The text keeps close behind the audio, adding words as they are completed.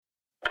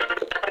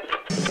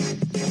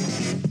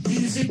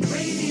Music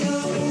Radio,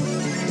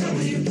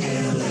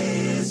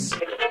 WKLAS.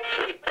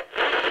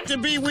 To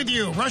be with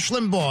you, Rush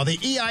Limbaugh, the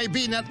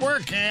EIB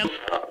Network, and...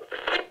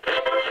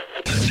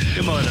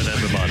 Good morning,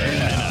 everybody.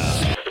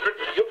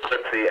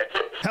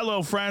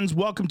 Hello, friends.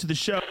 Welcome to the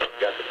show.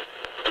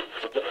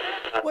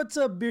 What's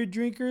up, beer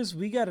drinkers?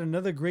 We got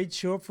another great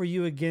show for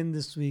you again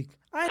this week.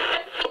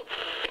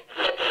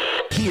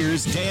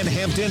 Here's Dan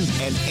Hampton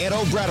and Ed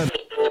O'Brien.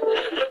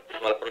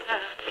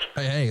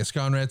 Hey, it's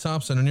Conrad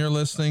Thompson, and you're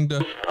listening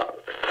to...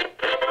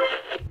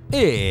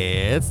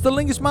 It's the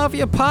Lingus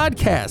Mafia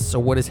podcast. So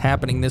what is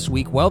happening this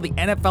week? Well, the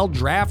NFL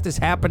draft is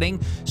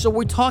happening, so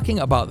we're talking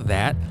about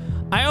that.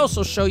 I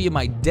also show you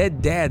my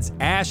dead dad's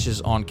ashes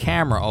on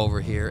camera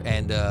over here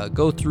and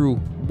go through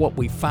what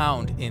we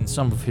found in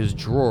some of his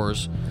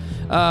drawers.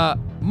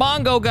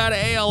 Mongo got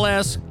an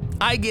ALS.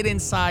 I get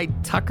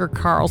inside Tucker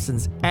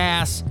Carlson's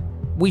ass.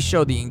 We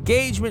show the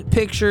engagement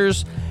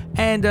pictures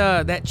and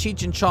that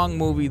Cheech and Chong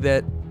movie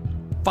that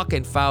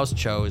fucking Faust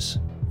chose.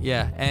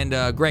 Yeah,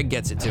 and Greg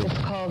gets it too. It's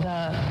called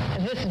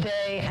This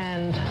Day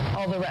and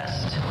All the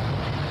Rest.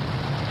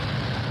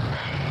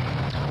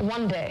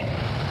 One day.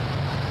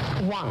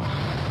 One.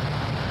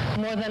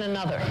 More than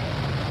another.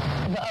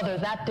 The other,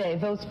 that day,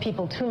 those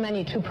people, too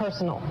many, too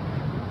personal.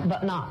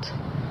 But not.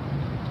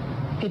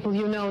 People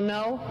you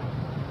know,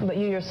 but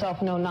you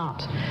yourself know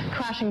not.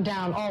 Crashing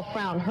down, all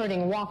frown,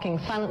 hurting, walking,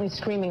 silently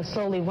screaming,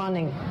 slowly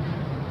running.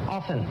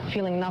 Often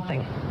feeling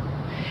nothing.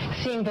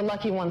 Seeing the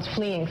lucky ones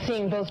fleeing,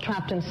 seeing those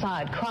trapped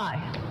inside. Cry.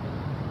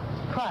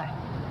 Cry.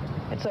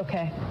 It's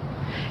okay.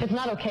 It's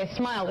not okay.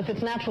 Smile. If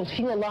it's natural,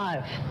 feel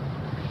alive.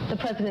 The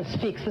president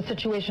speaks. The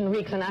situation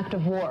reeks an act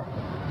of war.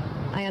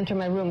 I enter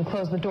my room,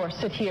 close the door,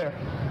 sit here.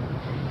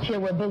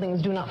 Here where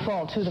buildings do not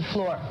fall to the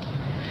floor.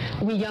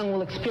 We young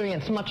will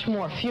experience much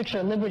more.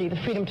 Future, liberty, the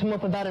freedom to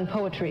mope about in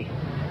poetry.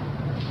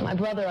 My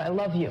brother, I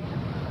love you.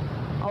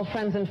 All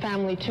friends and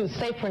family too.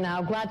 Safe for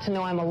now. Glad to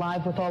know I'm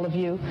alive with all of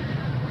you.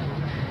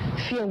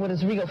 Feel what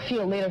is real.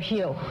 Feel, later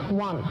heal.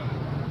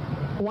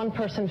 One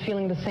person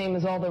feeling the same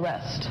as all the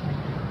rest.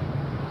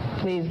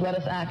 Please let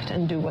us act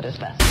and do what is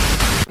best.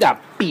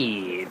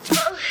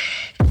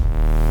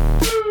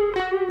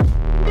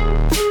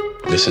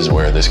 This is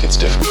where this gets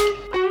difficult.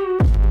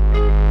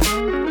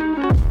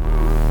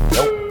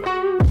 Nope.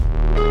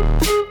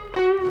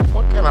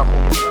 What kind of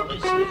hotel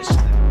is this?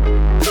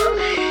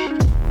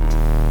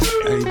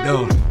 How you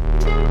doing?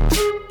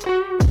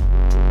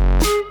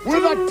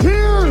 With a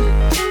tear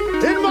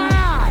in my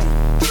eye.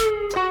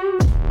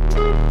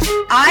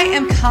 I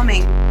am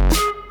coming.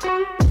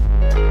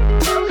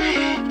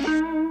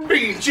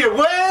 Beat your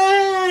way.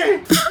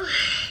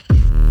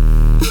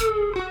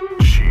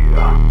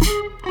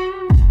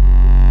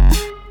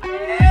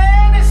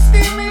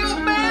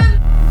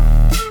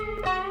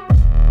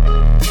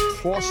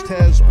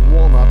 Frostes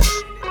walnuts.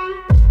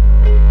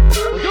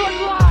 Do it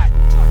live.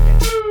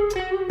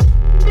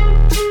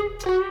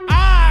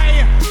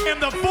 I am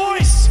the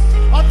voice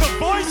of the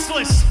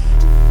voiceless.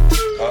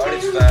 Party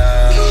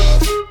foul.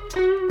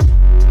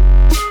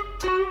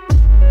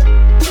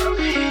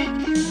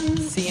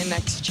 See you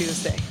next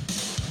Tuesday.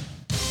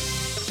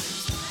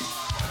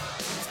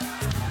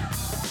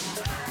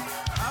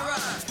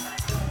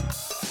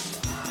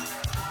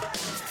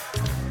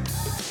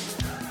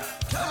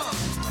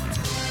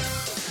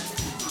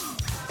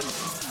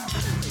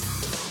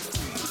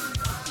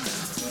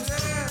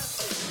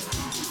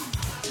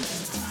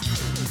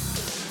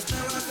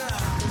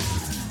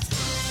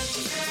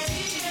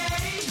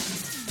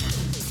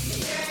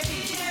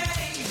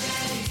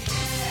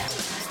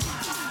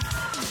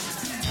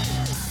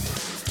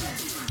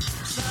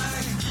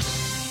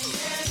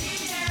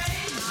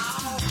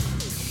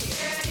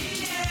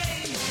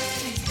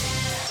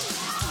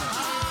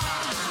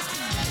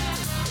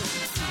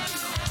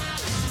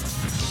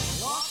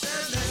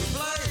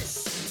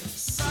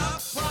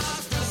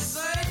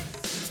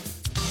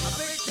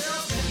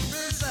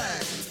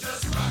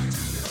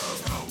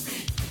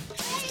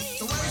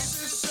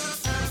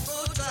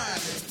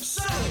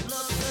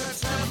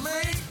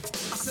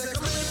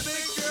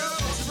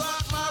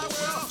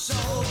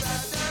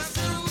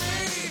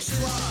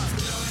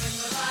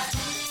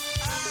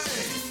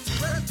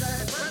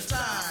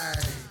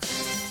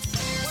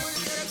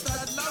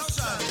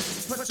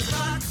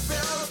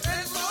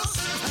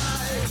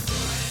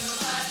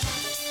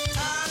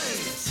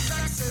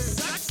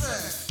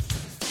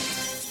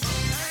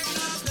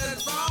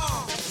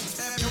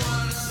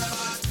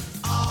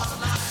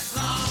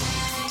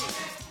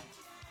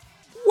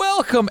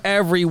 Welcome,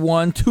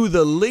 everyone, to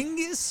the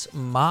Lingus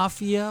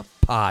Mafia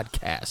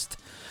podcast.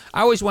 I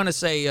always want to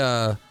say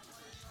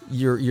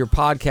your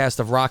podcast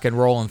of rock and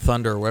roll and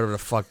thunder, or whatever the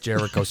fuck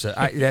Jericho said.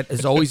 That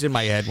is always in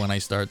my head when I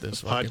start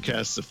this.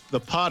 Podcast of the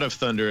Pod of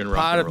Thunder and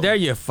Rock and Roll. There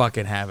you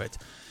fucking have it.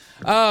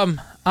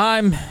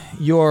 I'm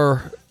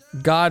your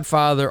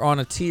godfather on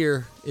a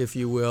tier, if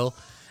you will,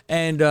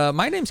 and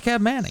my name's Cab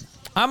Manning.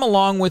 I'm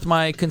along with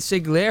my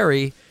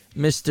consigliere,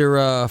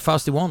 Mr.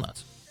 Fausty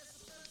Walnuts.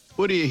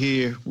 What do you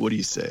hear? What do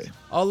you say?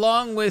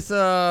 Along with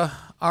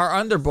our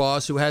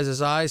underboss who has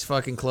his eyes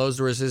fucking closed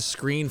or is his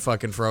screen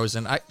fucking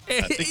frozen. I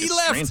think he his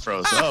left. screen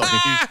froze.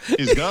 Oh,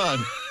 he's gone.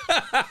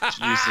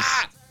 Jesus.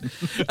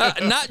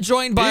 Not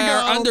joined by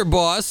our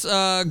underboss,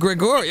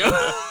 Gregorio.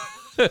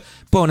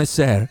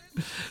 Buonasera.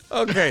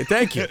 Okay,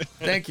 thank you.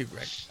 Thank you,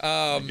 Greg.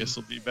 I guess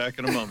we'll be back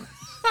in a moment.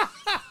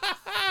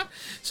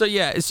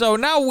 So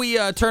now we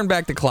turn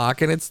back the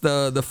clock, and it's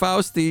the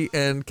Fausti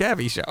and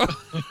Cavi show.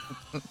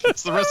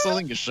 It's the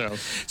Wrestling show.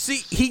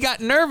 See, he got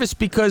nervous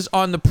because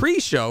on the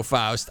pre-show,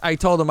 Faust, I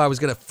told him I was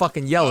going to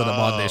fucking yell at him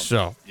on this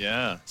show.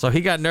 Yeah. So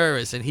he got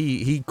nervous, and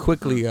he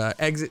quickly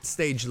exit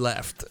stage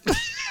left.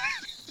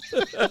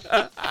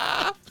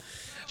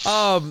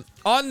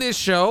 On this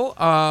show,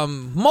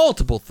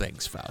 multiple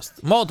things,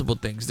 Faust. Multiple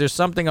things. There's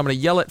something I'm going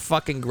to yell at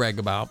fucking Greg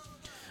about.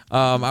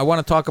 I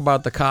want to talk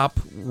about the cop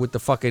with the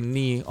fucking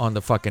knee on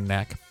the fucking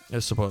neck.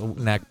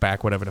 Neck,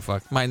 back, whatever the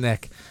fuck. My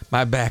neck,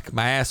 my back,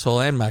 my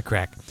asshole, and my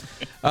crack.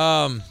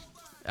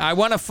 I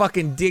want to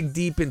fucking dig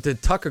deep into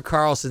Tucker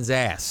Carlson's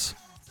ass.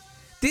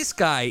 This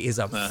guy is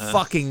a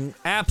fucking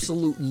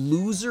absolute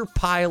loser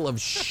pile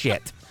of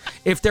shit.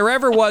 If there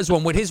ever was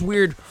one with his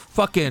weird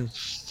fucking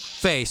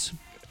face.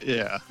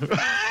 Yeah.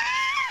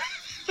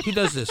 He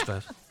does this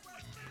fast.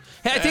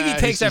 Hey, I think he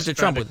takes after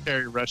Trump with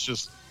carry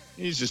rushes.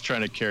 He's just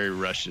trying to carry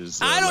Rush's.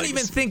 I don't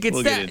even think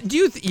it's that. Do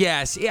you?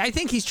 Yes, I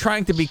think he's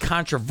trying to be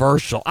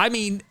controversial. I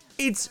mean,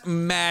 it's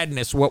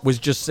madness what was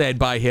just said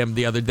by him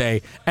the other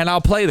day, and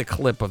I'll play the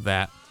clip of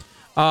that.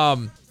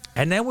 And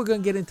then we're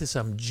gonna get into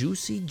some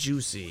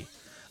juicy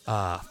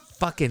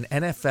fucking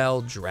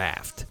NFL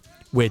draft,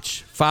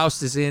 which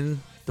Faust is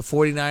in the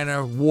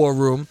 49er war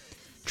room,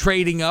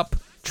 trading all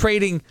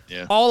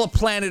of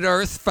planet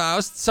Earth.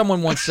 Faust,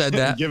 someone once said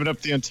that. Giving up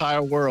the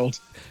entire world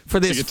for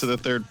this to get to the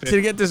third pick.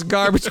 To get this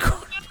garbage.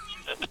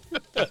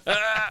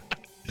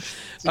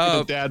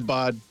 Dad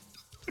bod.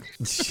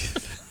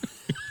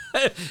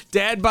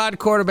 Dad bod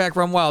quarterback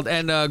run wild.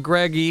 And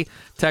Greggy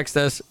text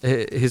us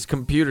his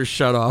computer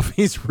shut off.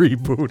 He's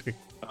rebooting.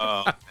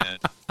 Oh, man.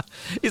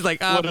 He's like,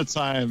 what a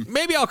time.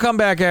 Maybe I'll come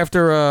back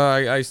after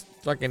I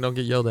fucking don't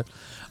get yelled at.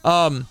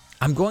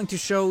 I'm going to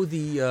show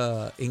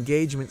the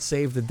engagement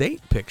save the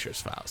date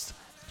pictures, Faust.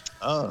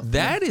 Oh,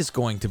 that is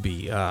going to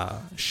be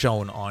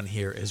shown on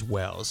here as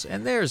well.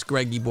 And there's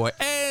Greggy Boy.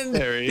 And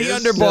the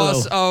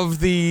underboss of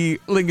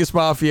the Lingus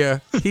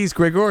Mafia, he's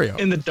Gregorio.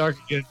 In the dark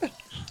again.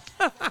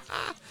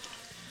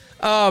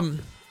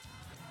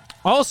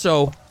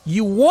 Also,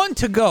 you want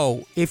to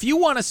go, if you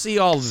want to see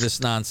all of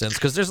this nonsense,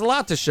 because there's a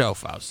lot to show,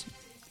 Faust.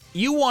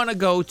 You want to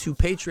go to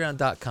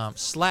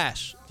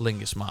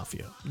patreon.com/Lingus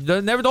Mafia.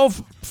 Don't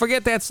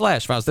forget that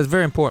slash, Faust. That's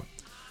very important.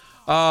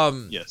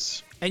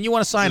 Yes. And you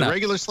want to sign Is it up. a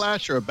regular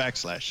slash or a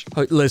backslash?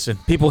 Listen,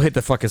 people hit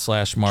the fucking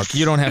slash mark.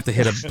 You don't have to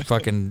hit a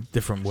fucking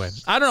different way.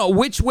 I don't know.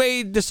 Which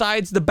way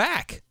decides the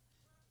back?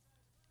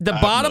 The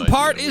bottom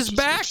part is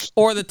back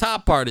or the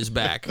top part is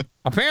back?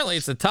 Apparently,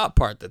 it's the top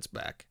part that's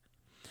back.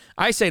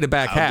 I say the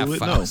back half.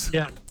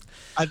 Yeah.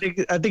 I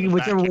think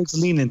whichever way's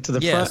leaning to the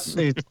front,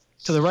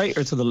 to the right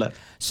or to the left.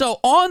 So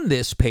on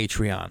this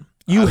Patreon,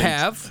 you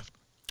have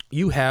the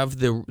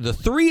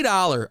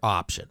 $3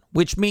 option,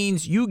 which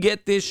means you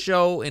get this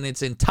show in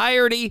its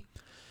entirety,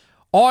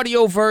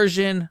 audio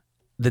version,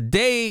 the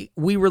day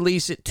we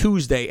release it,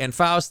 Tuesday. And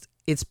Faust,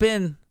 it's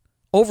been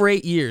over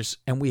 8 years,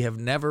 and we have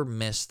never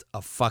missed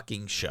a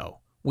fucking show.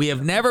 We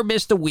have never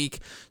missed a week,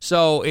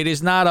 so it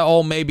is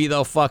not maybe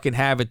they'll fucking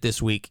have it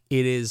this week.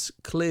 It is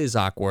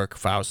Klizak work,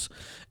 Faust,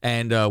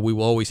 and we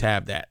will always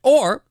have that.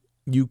 Or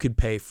you could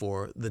pay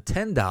for the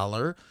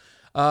 $10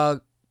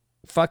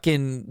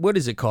 fucking, what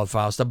is it called,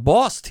 Faust? The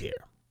boss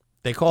tier.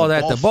 They call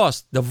that the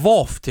boss, the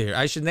Wolf tier.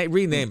 I should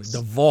rename it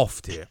the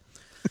Wolf tier.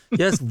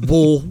 Yes,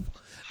 Wolf.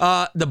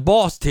 The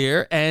boss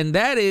tier, and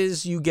that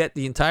is you get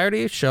the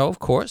entirety of the show, of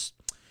course,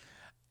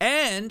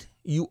 and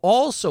you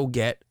also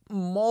get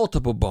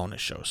multiple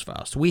bonus shows,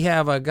 Faust. We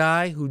have a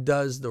guy who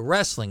does the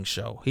wrestling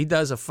show. He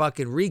does a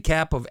fucking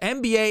recap of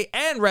NBA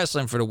and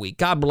wrestling for the week.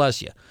 God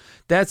bless you.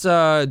 That's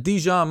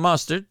Dijon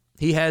Mustard.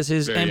 He has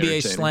his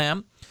NBA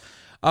Slam,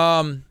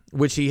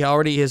 which he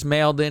already has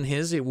mailed in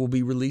his. It will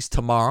be released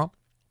tomorrow,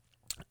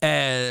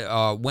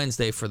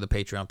 Wednesday for the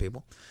Patreon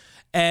people.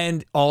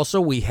 And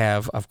also we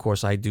have, of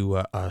course, I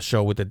do a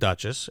show with the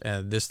Duchess,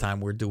 and this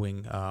time we're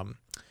doing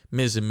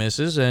Ms. and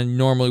Mrs., and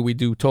normally we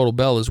do Total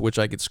Bellas, which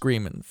I could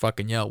scream and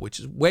fucking yell, which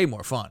is way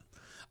more fun.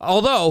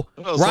 Although,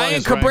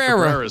 Ryan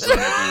Cabrera's on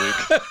every week.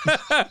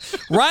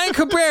 Ryan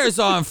Cabrera's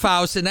on,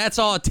 Faust, and that's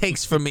all it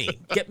takes for me.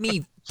 Get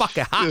me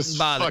fucking hot and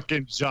bothered.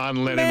 Fucking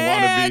John Lennon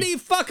Man, wannabe. he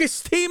fucking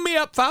steamed me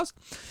up, Faust.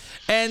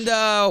 And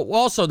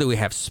also, do we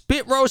have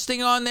spit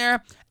roasting on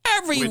there?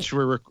 Which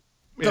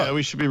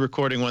we should be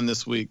recording one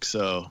this week,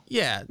 so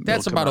yeah,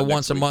 that's about a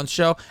once-a-month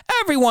show.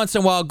 Every once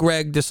in a while,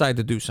 Greg decides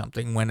to do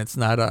something when it's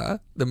not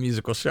the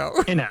musical show.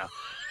 You know.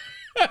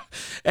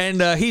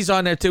 And he's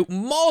on there too.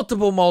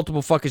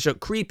 Multiple fucking show.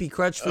 Creepy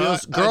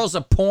Crutchfields, Girls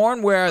of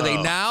Porn. Where are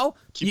they now?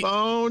 Keep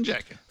on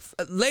jacking.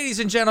 Ladies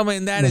and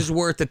gentlemen, that is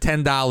worth the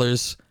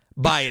 $10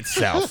 by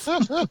itself.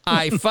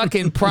 I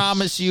fucking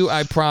promise you.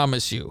 I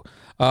promise you.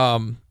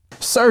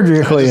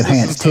 surgically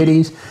enhanced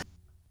titties.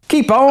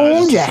 Keep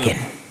on jacking.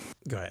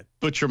 Go ahead.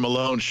 Butcher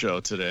Malone show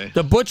today.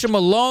 The Butcher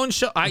Malone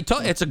show. I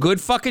told it's a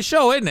good fucking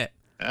show, isn't it?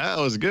 That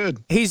was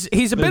good. He's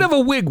a bit of a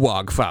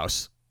wigwag,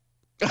 Faust.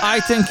 I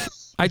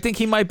think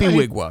he might be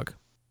wigwag.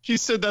 He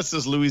said that's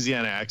his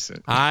Louisiana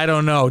accent. I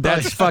don't know.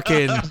 That's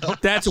fucking.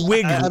 That's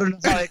wig. I don't know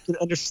how I can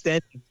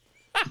understand him.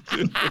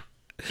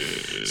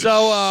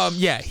 So,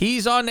 yeah,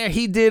 he's on there.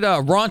 He did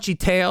Raunchy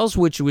Tales,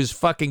 which was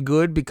fucking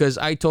good because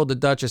I told the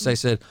Duchess, I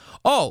said,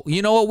 oh,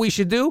 you know what we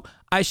should do?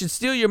 I should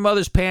steal your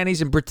mother's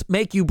panties and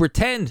make you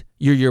pretend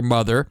you're your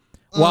mother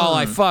while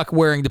I fuck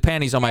wearing the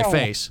panties on my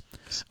face.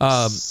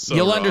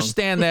 You'll wrong.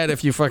 understand that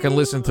if you fucking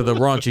listen to the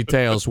Raunchy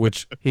Tales,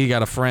 which he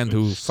got a friend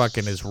who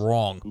fucking is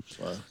wrong.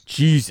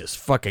 Jesus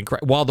fucking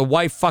Christ. While the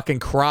wife fucking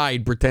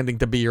cried pretending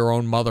to be your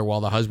own mother while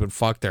the husband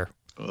fucked her.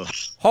 Ugh.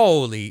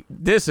 Holy,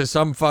 this is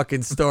some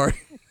fucking story.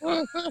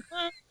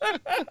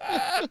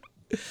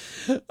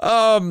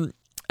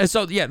 And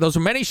so, yeah, those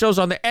are many shows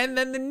on there. And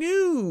then the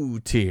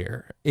new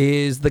tier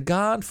is the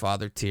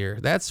Godfather tier.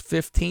 That's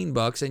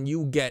 $15, and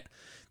you get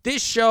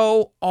this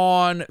show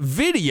on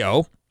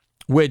video,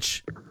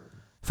 which,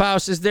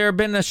 Faust, has there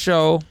been a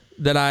show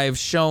that I've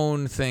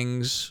shown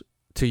things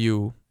to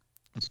you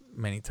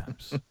many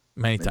times?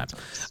 Many times.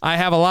 I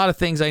have a lot of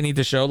things I need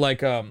to show,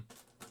 like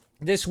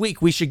this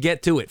week we should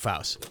get to it,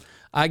 Faust.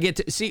 I get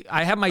to see.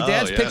 I have my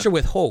dad's picture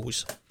with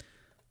hose.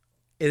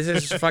 Is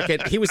this fucking?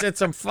 He was at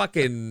some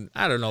fucking,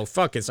 I don't know,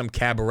 fucking some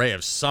cabaret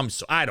of some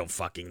sort. I don't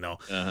fucking know.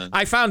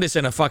 I found this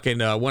in a fucking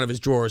one of his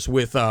drawers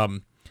with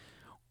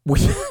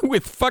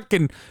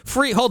fucking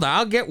free. Hold on,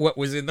 I'll get what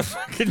was in the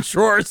fucking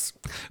drawers.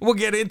 We'll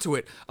get into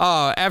it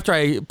after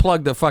I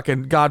plug the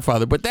fucking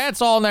Godfather. But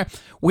that's all in there.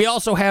 We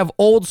also have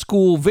old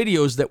school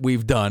videos that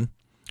we've done.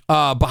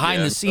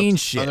 Behind the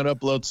scenes shit. I'm gonna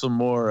upload some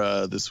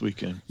more this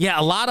weekend. Yeah,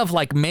 a lot of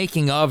like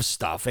making of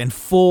stuff and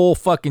full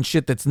fucking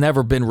shit that's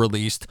never been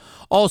released.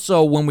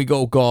 Also, when we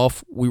go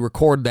golf, we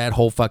record that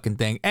whole fucking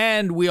thing.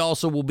 And we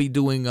also will be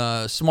doing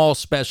small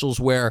specials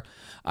where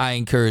I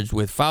encourage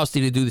with Fausty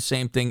to do the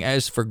same thing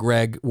as for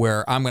Greg,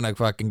 where I'm gonna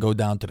fucking go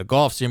down to the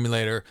golf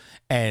simulator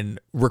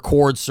and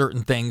record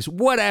certain things,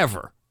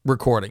 whatever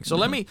recording. So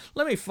let me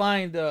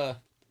find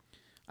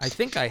I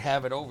think I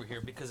have it over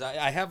here because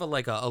I have a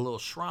little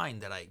shrine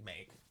that I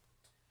make.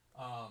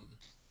 Oh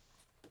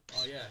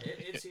yeah,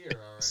 it's here. All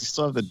right. You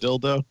still have the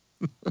dildo?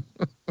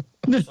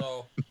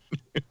 So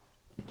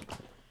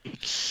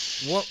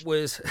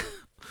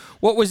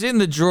what was in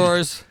the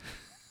drawers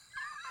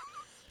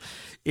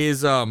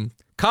is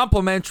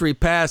complimentary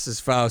passes,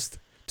 Faust,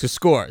 to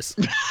Scores.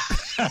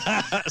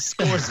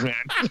 Scores, man.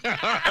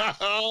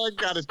 I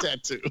got a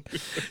tattoo.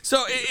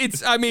 So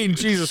it's, I mean,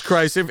 Jesus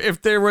Christ,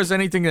 if there was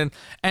anything,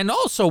 and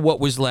also what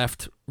was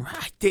left,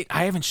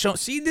 I haven't shown.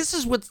 See, this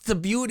is what's the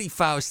beauty,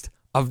 Faust,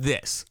 of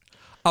this,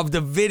 of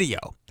the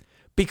video,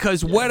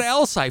 because what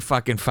else I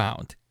fucking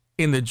found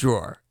in the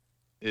drawer?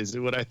 Is it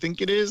what I think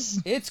it is?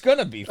 It's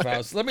gonna be,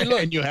 Faust. Let me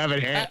look. And you have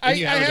it,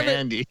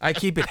 handy. I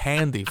keep it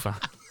handy,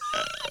 Faust.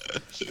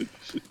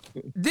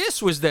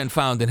 This was then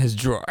found in his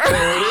drawer.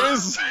 There it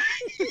is.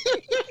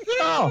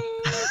 Oh,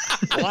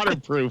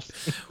 waterproof.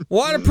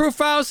 Waterproof,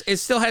 Faust. It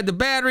still had the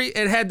battery.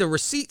 It had the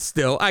receipt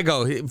still. I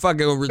go, fucking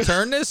go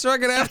return this so I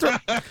get after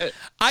it.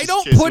 I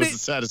don't put it.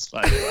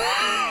 Satisfied.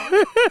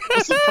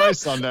 What's the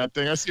price on that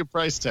thing? I see a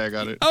price tag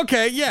on it.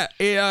 Okay, yeah.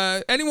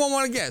 Anyone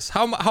want to guess?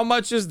 How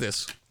much is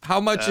this? How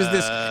much is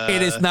this?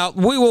 It is now.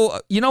 We will.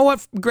 You know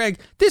what, Greg?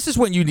 This is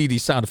when you need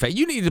these sound effects.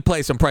 You need to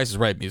play some Price is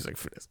Right music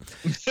for this.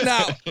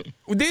 Now,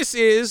 this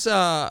is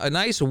a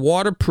nice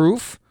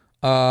waterproof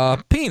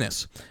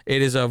penis.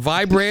 It is a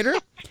vibrator.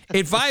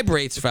 It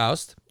vibrates,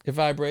 Faust. It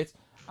vibrates.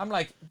 I'm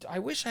like, I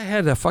wish I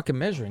had a fucking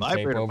measuring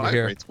tape over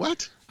vibrates. here.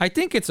 What? I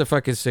think it's a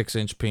fucking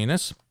 6-inch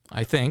penis.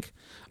 I think.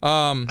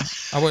 I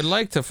would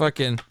like to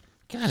fucking.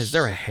 God, is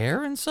there a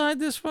hair inside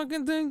this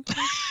fucking thing?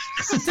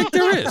 I think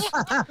there is.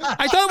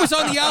 I thought it was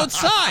on the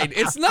outside.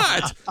 It's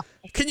not.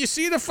 Can you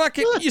see the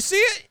fucking... You see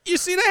it? You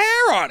see the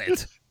hair on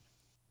it.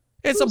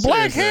 It's a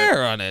black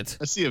hair on it.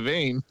 I see a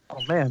vein.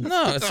 Oh, man.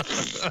 No,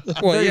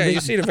 it's... Well, yeah, you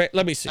see the vein.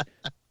 Let me see.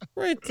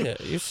 Right there.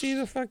 You see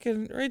the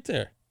fucking... Right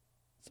there.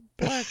 It's a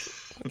black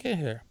fucking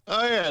hair.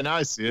 Oh, yeah, now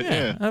I see it.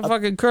 Yeah. A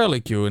fucking curly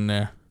Q in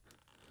there.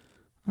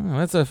 Oh,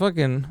 that's a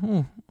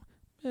fucking...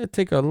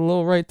 take a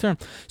little right turn.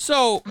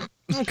 So...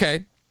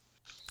 Okay.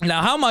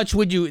 Now, how much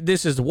would you...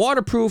 This is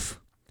waterproof,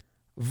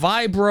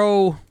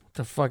 Vibro... What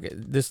the fuck?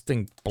 This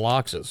thing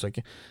blocks it. So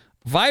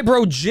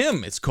Vibro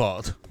Gym, it's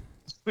called.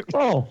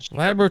 Oh.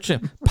 Vibro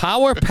Gym.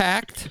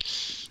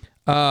 Power-packed,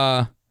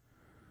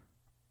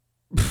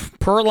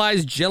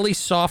 pearlized jelly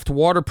soft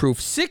waterproof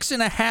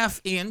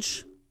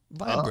 6.5-inch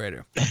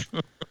vibrator.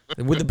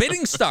 With the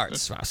bidding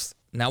starts, Ross.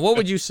 Now, what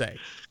would you say?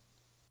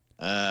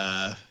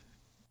 $39,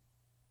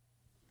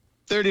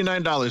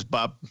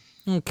 Bob.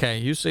 Okay,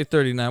 you say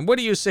 39. What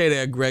do you say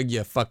there, Greg,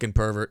 you fucking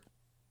pervert?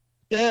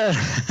 Yeah,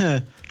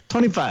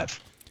 25.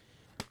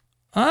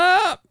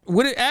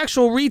 With an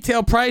actual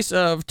retail price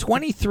of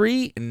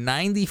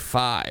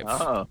 $23.95.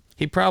 Oh.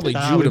 He probably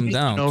jewed him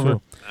down,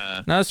 too.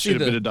 Now, let's see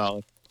the...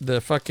 $1. the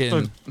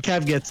fucking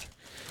Cav gets.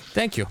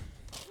 Thank you.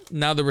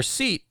 Now the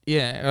receipt,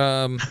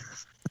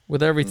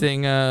 with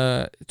everything,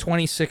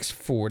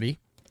 $26.40.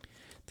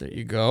 There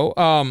you go.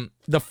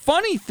 The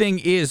funny thing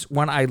is,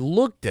 when I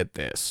looked at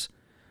this,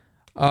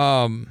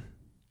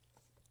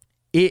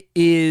 it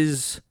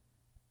is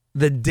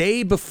the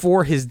day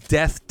before his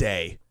death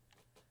day,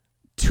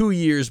 2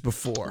 years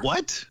before.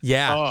 What?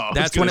 Yeah,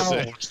 that's when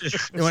it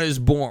was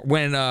born. He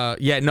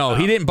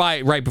didn't buy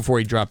it right before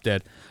he dropped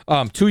dead.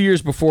 2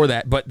 years before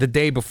that, but the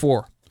day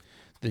before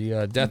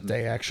the death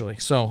day, actually.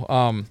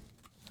 So,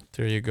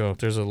 there you go.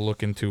 There's a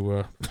look into.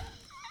 Well,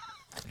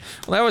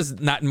 that was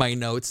not in my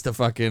notes. To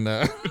fucking.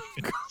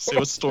 So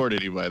what store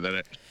did you buy that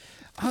at?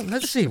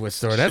 Let's see what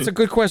store. That's a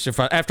good question.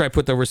 After I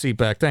put the receipt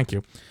back, thank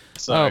you.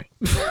 Sorry.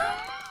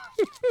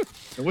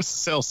 What's the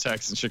sales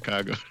tax in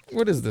Chicago?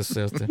 What is this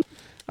sales tax?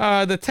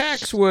 The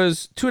tax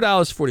was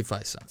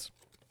 $2.45.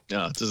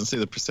 No, it doesn't say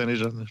the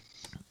percentage on there.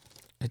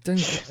 It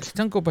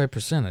doesn't go by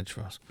percentage,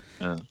 Ross.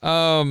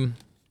 Oh.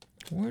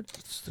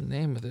 What's the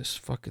name of this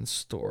fucking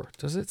store?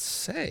 Does it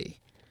say?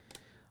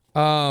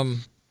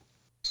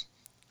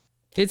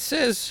 It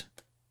says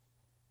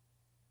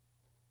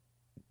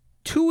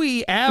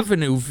Touhy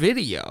Avenue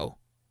Video.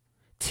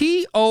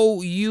 Touhy.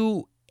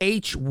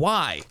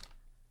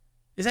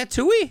 Is that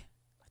Touhy? I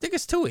think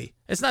it's Touhy.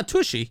 It's not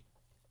Tushy.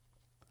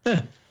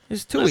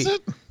 It's Touhy.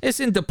 It? It's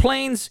in Des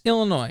Plaines,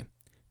 Illinois.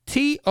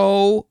 Touhy.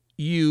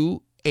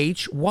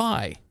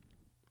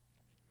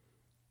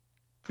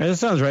 That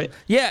sounds right.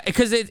 Yeah,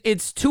 because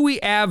it's Touhy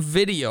Ave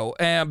Video,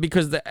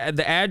 because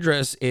the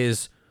address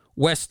is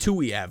West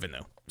Touhy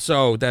Avenue.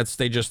 So they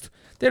don't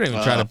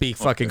even try to be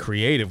fucking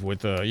creative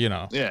with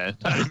Yeah,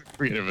 not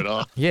creative at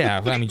all.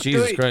 Yeah, I mean,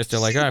 Jesus Christ, they're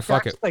like, all right,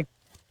 fuck it. Like,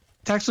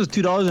 tax was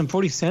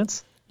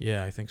 $2.40.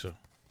 Yeah, I think so.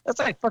 That's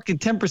like fucking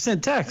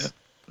 10% tax.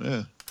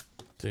 Yeah.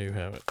 There you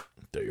have it.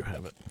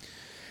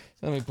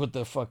 Let me put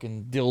the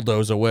fucking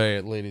dildos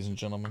away, ladies and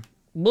gentlemen.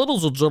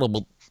 Ladies and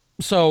gentlemen.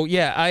 So,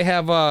 yeah, I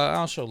have,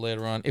 I'll show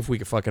later on if we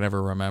could fucking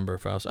ever remember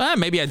if I was,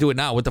 maybe I do it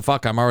now. What the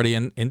fuck? I'm already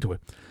into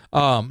it.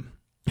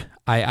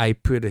 I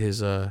put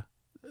his,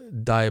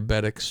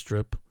 diabetic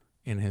strip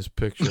in his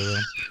picture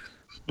there.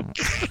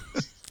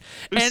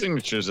 Whose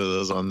signatures are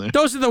those on there?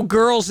 Those are the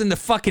girls in the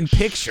fucking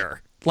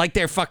picture. Like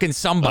they're fucking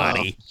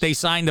somebody. They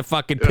signed the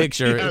fucking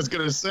picture. Yeah, I was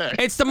going to say.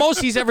 It's the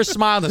most he's ever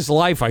smiled in his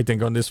life, I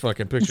think, on this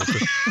fucking picture.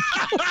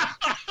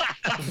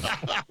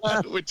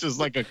 Which is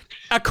like a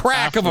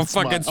crack of a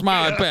fucking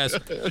smile at best.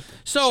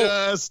 So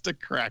just a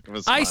crack of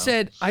a smile.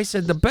 I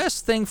said the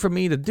best thing for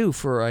me to do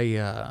for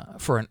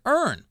an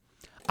urn,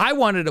 I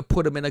wanted to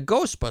put him in a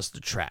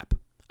Ghostbuster trap.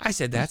 I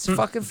said, that's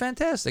fucking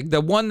fantastic. The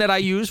one that I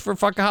use for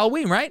fucking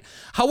Halloween, right?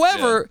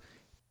 However,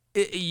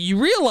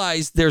 you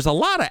realize there's a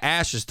lot of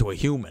ashes to a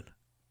human.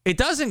 It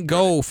doesn't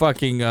go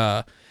fucking,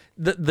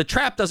 the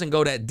trap doesn't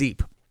go that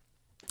deep.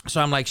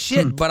 So I'm like,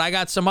 shit, but I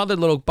got some other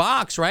little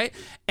box, right?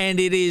 And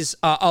it is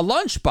a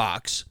lunch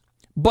box,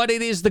 but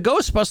it is the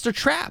Ghostbuster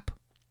trap.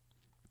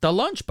 The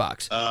lunch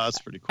box. That's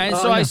pretty cool. And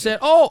so I said,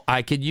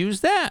 I could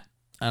use that.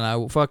 And I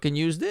will fucking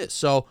use this.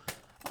 So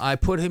I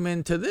put him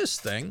into this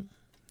thing.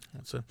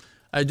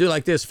 I do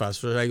like this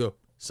first. I go,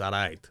 it's all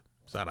right.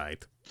 So I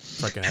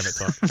can have it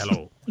talk.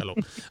 Hello.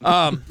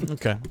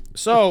 Okay.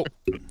 So,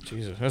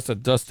 Jesus, that's a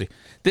dusty.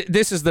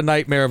 This is the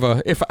nightmare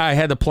of if I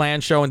had the plan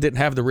show and didn't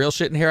have the real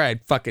shit in here,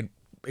 I'd fucking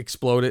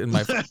explode it in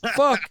my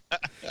fuck.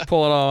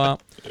 Pull it all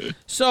out.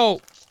 So,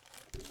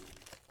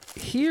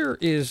 here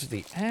is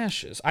the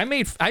ashes. I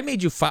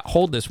made you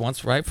hold this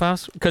once, right,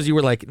 Faust? Because you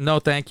were like, no,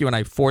 thank you, and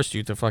I forced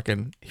you to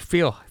fucking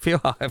feel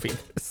how heavy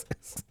this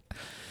is.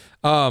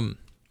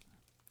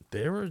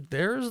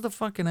 There's the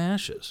fucking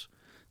ashes.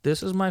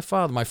 This is my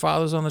father. My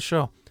father's on the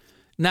show.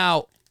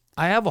 Now,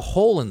 I have a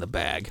hole in the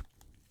bag,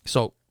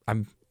 so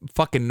I'm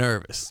fucking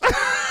nervous.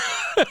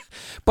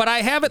 But I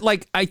have it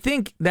I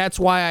think that's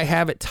why I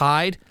have it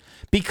tied,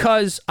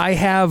 because I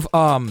have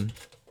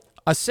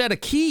a set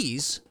of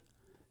keys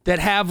that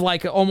have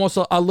almost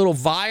a little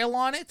vial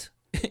on it.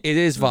 It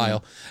is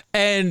vial.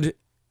 And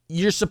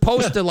you're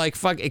supposed to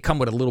it come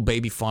with a little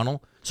baby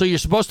funnel. So you're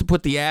supposed to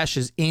put the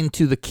ashes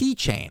into the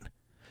keychain.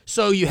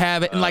 So you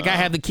have it, and I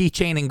have the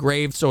keychain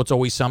engraved, so it's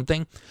always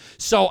something.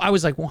 So I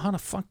was like, well, how the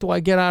fuck do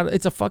I get out?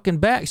 It's a fucking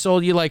bag. So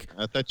you I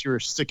thought you were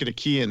sticking a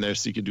key in there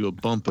so you could do a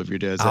bump of your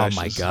dad's ashes.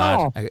 Oh my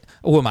God.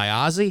 Am I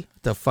Ozzy?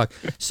 The fuck?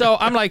 So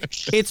I'm like,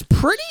 it's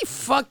pretty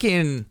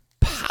fucking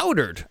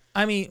powdered.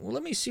 I mean,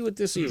 let me see what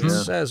this even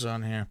says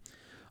on here.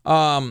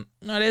 No,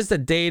 there's the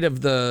date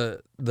of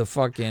the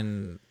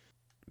fucking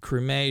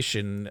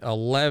cremation,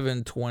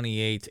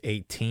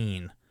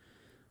 11/28/18.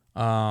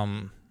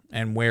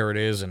 And where it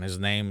is and his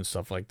name and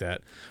stuff like that.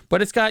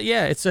 But it's got,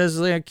 it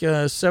says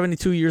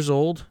 72 years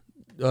old,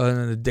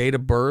 the date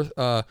of birth,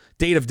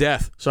 date of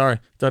death. Sorry,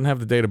 doesn't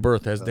have the date of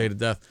birth, it has date of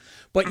death.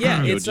 But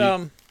yeah, it's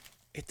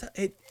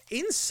it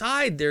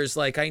inside there's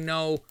I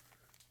know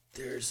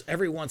there's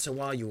every once in a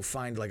while you'll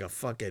find a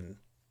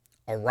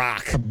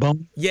rock. A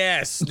bone?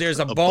 Yes, there's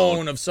a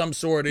bone of some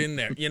sort in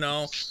there,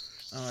 I'm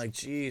like,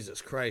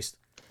 Jesus Christ.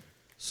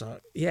 So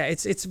yeah,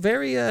 it's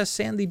very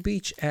Sandy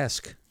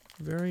Beach-esque.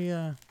 Very.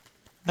 I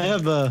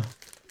remember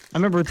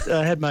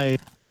I had my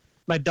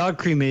dog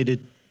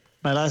cremated.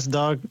 My last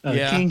dog,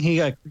 King, he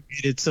got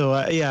cremated. So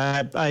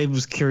I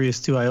was curious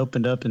too. I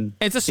opened up and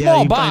it's a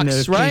small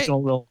box, right?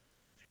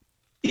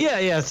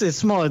 It's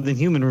smaller than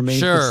human remains,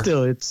 sure. But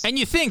still, it's. And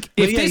you think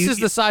if this is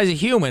the size of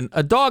human,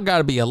 a dog got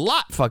to be a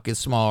lot fucking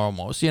smaller,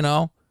 almost. You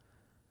know?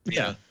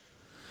 Yeah.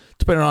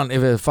 Depending on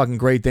if it's a fucking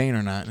Great Dane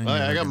or not.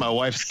 I got my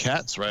wife's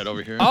cats right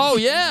over here. Oh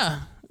yeah,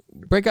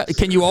 break out.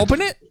 Can you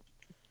open it?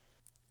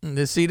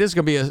 See, this is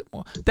gonna be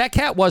that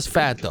cat was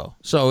fat though,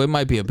 so it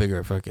might be a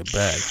bigger fucking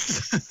bag.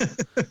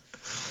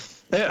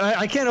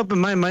 I can't open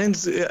mine.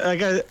 Mine's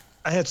I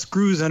had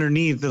screws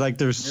underneath. Like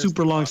there's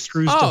super long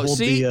screws to hold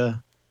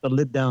the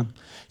lid down.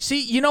 See,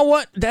 you know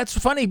what? That's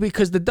funny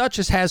because the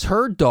Duchess has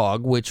her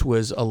dog, which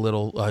was a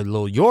little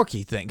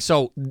Yorkie thing.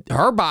 So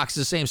her box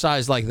is the same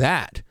size like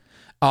that,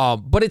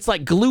 but it's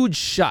like glued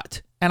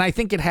shut, and I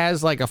think it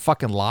has like a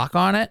fucking lock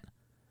on it.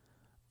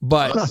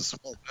 But that's a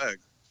small bag.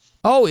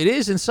 Oh, it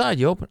is inside.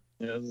 You open.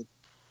 Yeah.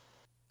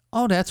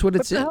 Oh, that's what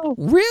it's in.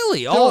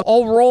 Really?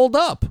 All rolled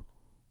up.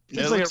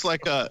 Yeah, it looks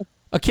like a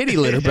kitty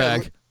litter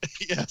bag.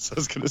 Yes, I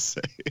was gonna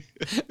say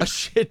a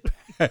shit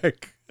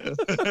bag.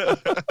 A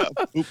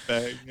poop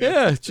bag.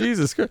 Yeah,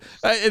 Jesus Christ.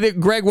 And then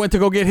Greg went to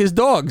go get his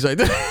dogs. We're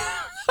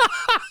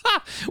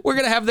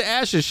gonna have the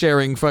ashes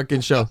sharing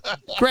fucking show.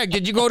 Greg,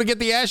 did you go to get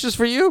the ashes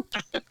for you?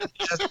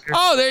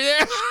 Oh, they're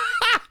there.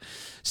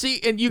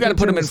 See, and you got to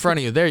put them in front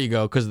of you. There you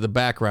go, because of the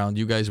background.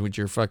 You guys with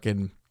your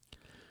shit.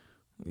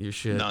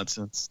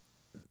 Nonsense.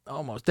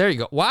 Almost. There you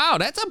go. Wow,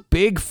 that's a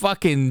big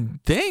fucking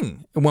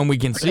thing when we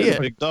can see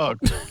it. Big dog.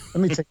 Let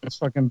me take this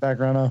fucking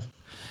background off.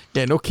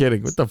 Yeah, no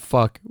kidding. What the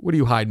fuck? What are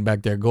you hiding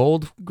back there?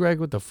 Gold, Greg?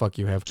 What the fuck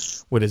you have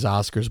with his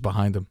Oscars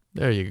behind him?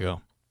 There you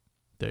go.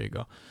 There you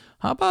go.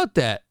 How about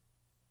that?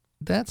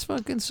 That's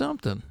fucking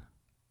something.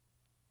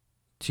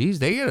 Jeez,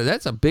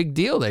 that's a big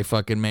deal they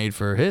fucking made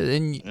for his.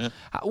 And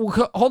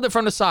hold it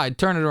from the side.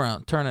 Turn it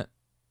around. Turn it.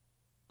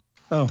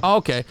 Oh.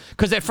 Okay.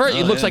 Because at first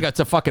it looks like it's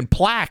a fucking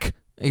plaque.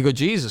 And you go,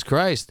 Jesus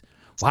Christ.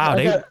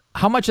 Wow.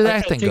 How much did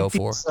that thing go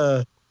for?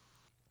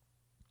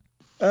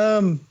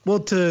 Well,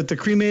 to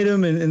cremate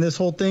him and this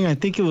whole thing, I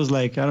think it was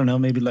like, I don't know,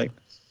 maybe like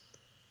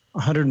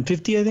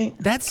 150, I think.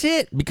 That's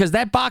it. Because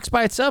that box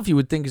by itself you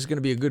would think is going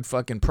to be a good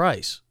fucking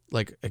price.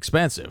 Like,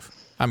 expensive.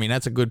 I mean,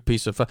 that's a good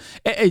piece of...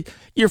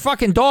 your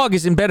fucking dog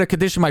is in better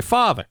condition than my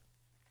father.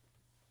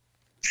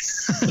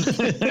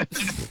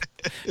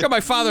 Got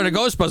my father in a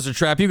Ghostbuster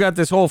trap. You got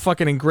this whole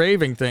fucking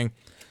engraving thing.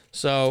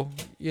 So,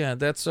 yeah,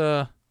 that's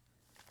the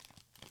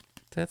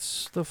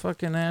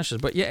fucking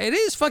ashes. But, yeah, it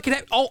is fucking...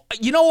 Oh,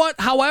 you know what?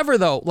 However,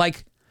 though,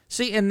 like...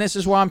 See, and this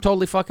is where I'm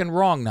totally fucking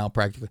wrong now,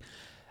 practically.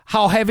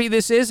 How heavy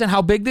this is and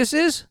how big this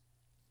is?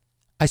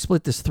 I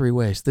split this 3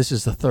 ways. This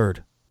is the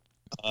third.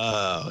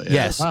 Oh, yeah.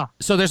 Yes. Wow.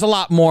 So there's a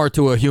lot more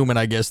to a human,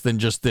 I guess, than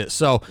just this.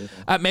 So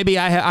maybe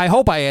I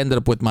hope I ended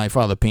up with my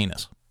father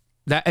penis.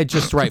 That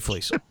just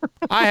rightfully so.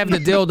 I have the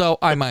dildo.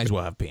 I might as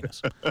well have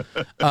penis.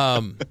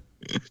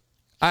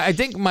 I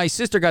think my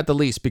sister got the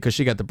least because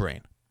she got the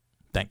brain.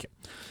 Thank you.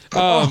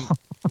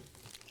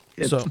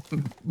 So,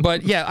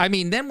 but yeah, I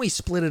mean, then we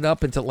split it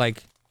up into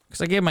like,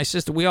 because I gave my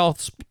sister. We all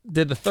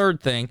did the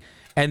third thing,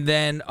 and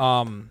then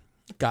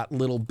got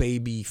little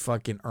baby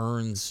fucking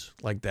urns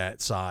like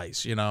that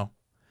size, you know.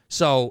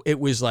 So it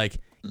was like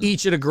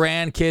each of the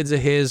grandkids of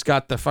his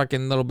got the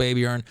fucking little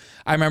baby urn.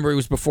 I remember it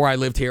was before I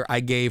lived here. I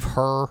gave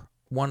her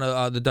one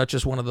of the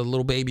Duchess one of the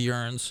little baby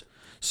urns.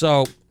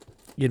 So,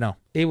 you know,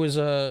 it was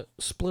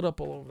split up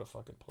all over the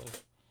fucking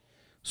place.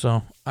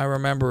 So I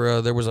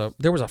remember there was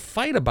a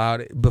fight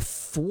about it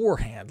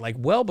beforehand, like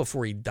well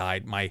before he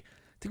died. I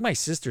think my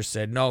sister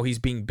said, no, he's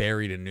being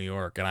buried in New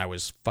York, and I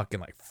was fucking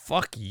like,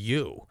 fuck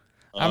you.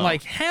 I'm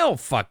like, hell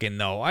fucking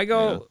no. I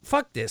go,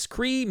 fuck this,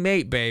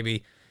 cremate,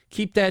 baby.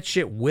 Keep that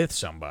shit with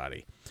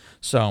somebody.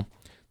 So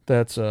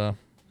that's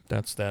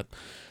that.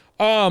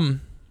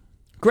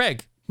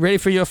 Greg, ready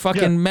for your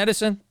fucking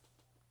medicine?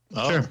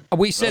 Sure.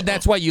 We said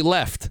that's why you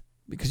left,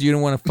 because you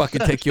didn't want to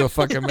fucking take your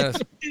fucking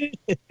medicine.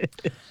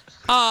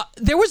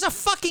 There was a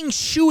fucking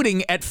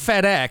shooting at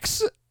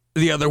FedEx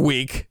the other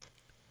week.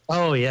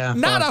 Oh, yeah.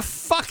 Not a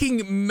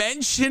fucking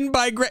mention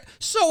by Greg.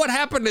 So what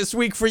happened this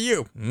week for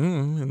you?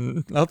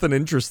 Nothing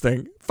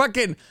interesting.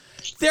 Fucking,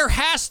 there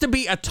has to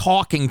be a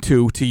talking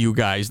to you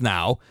guys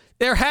now.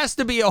 There has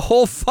to be a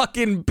whole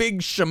fucking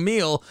big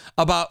shamil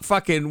about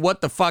fucking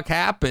what the fuck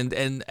happened.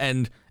 And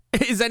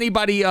is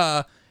everybody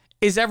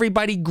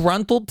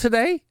gruntled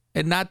today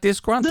and not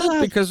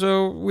disgruntled because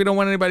we don't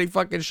want anybody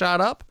fucking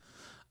shot up?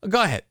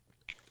 Go ahead.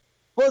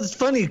 Well, it's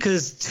funny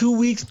because 2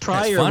 weeks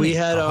prior we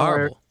had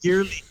our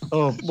yearly.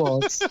 Oh, well,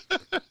 it's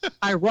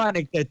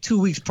ironic that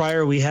 2 weeks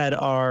prior we had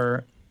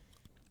our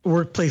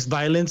workplace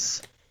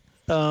violence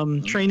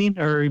training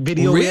or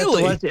video.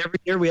 Really? We have to watch every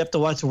year. We have to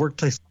watch the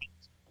workplace.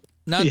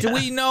 Now, do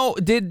we know?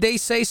 Did they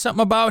say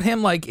something about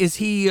him? Like, was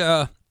he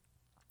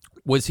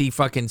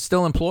fucking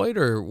still employed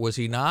or was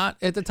he not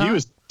at the time? He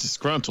was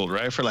disgruntled,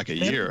 right? For like a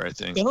year, I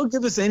think. They don't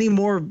give us any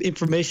more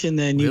information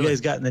than you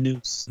guys got in the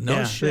news.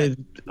 No shit.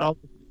 All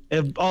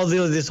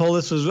this whole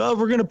list was,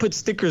 we're going to put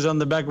stickers on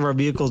the back of our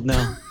vehicles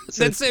now.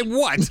 That say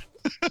what?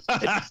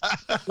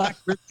 Black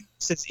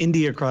says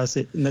India across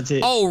it, and that's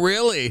it. Oh,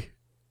 really?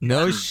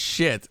 No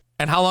shit.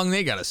 And how long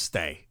they got to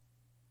stay?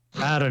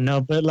 I don't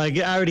know, but like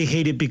I already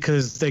hate it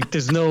because like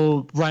there's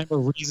no rhyme or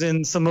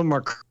reason. Some of them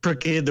are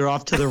crooked. They're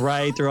off to the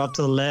right. They're off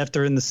to the left.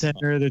 They're in the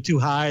center. They're too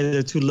high.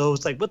 They're too low.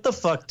 It's like, what the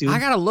fuck, dude? I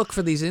got to look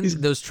for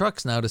those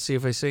trucks now to see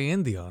if I say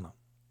India on them.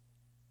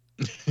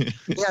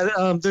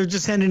 Yeah, they're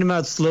just handing them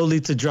out slowly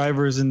to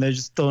drivers, and they're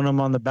just throwing them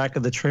on the back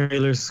of the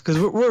trailers because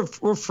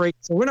we're freight,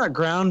 so we're not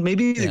ground.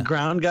 Maybe the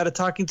ground got a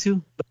talking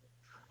to.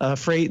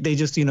 Freight, they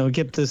just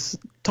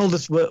told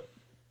us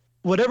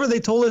whatever they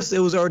told us, it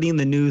was already in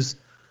the news,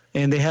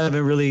 and they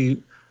haven't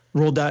really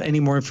rolled out any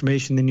more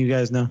information than you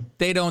guys know.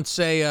 They don't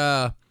say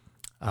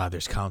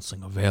there's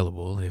counseling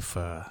available if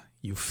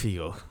you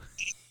feel.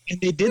 And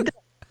they did that.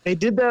 They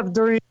did that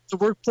during the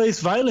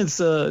workplace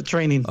violence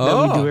training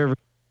that we do every.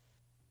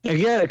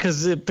 Yeah,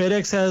 because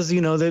FedEx has,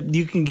 that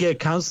you can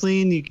get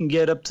counseling. You can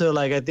get up to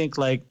I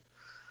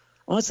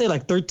want to say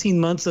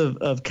 13 months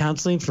of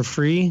counseling for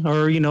free,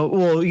 or on the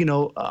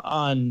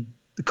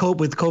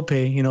with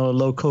copay,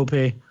 low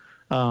copay.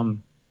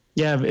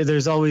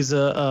 There's always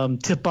a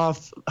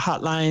tip-off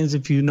hotlines.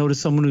 If you notice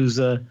someone who's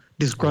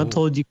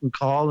disgruntled, you can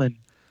call. And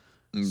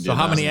so,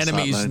 how many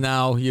enemies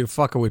now you're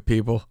fucking with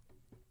people?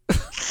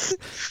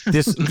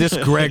 This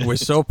Greg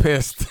was so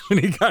pissed when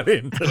he got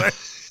in today.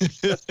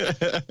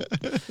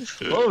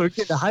 We're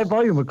getting a high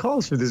volume of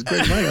calls for this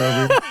Greg Meyer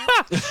over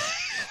here.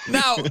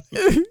 Now,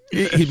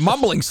 he's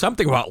mumbling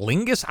something about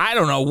Lingus. I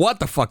don't know what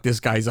the fuck this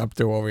guy's up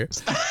to over here.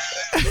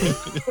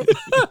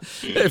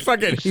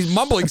 He's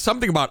mumbling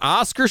something about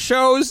Oscar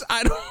shows.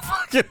 I don't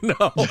fucking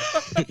know.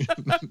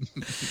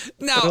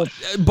 Now,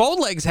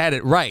 Bowlegs had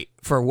it right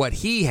for what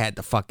he had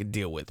to fucking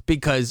deal with,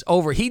 because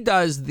he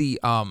does the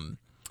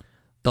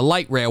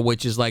light rail,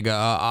 which is like a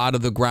out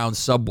of the ground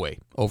subway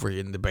over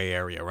in the Bay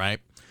Area, right?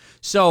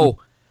 So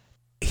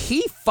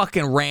he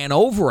fucking ran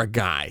over a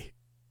guy.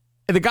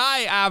 The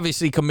guy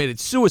obviously committed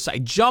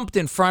suicide, jumped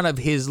in front of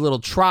his little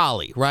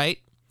trolley, right?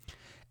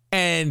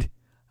 And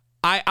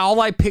all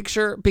I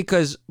picture,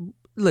 because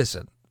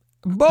listen,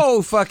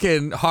 Bo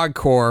fucking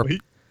hardcore.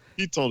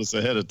 He told us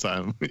ahead of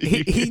time.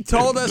 he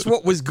told us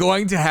what was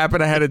going to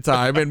happen ahead of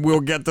time, and we'll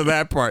get to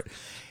that part.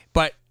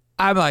 But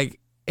I'm like,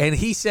 and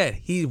he said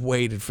he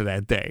waited for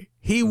that day.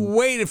 He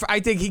waited for. I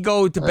think he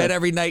go to bed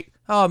every night.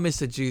 Oh,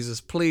 Mr. Jesus,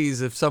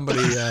 please, if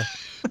somebody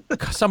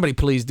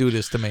please do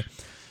this to me.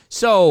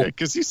 So,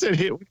 because he said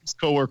his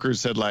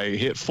coworkers had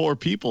hit 4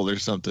 people or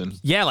something.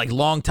 Yeah, like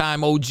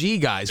longtime OG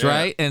guys,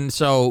 right? And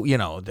so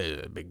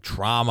the big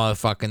trauma,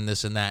 fucking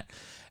this and that,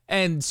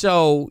 and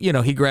so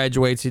he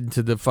graduates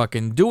into the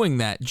fucking doing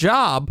that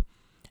job.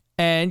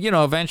 And,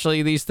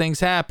 eventually these things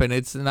happen.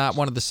 It's not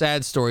one of the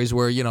sad stories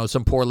where,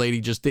 some poor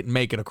lady just didn't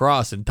make it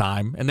across in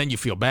time, and then you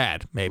feel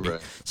bad, maybe.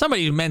 Right.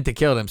 Somebody meant to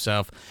kill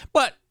themselves.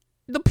 But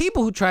the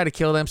people who try to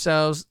kill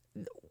themselves,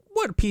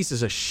 what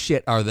pieces of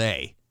shit are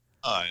they?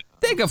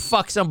 They could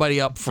fuck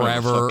somebody up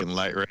forever. Fucking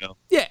light rail.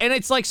 Yeah, and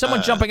it's like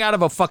someone jumping out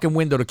of a fucking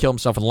window to kill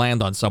himself and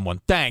land on someone.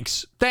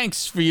 Thanks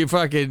for your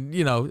fucking,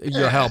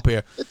 your help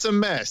here. It's a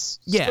mess.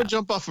 Just go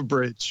jump off a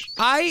bridge.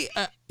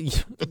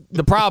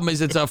 The problem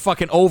is it's a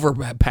fucking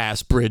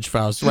overpass bridge,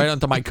 Faust, right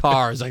onto my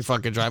car as I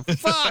fucking drive.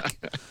 Fuck.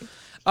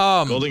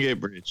 Golden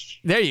Gate Bridge.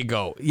 There you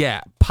go.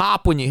 Yeah,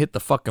 pop when you hit the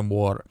fucking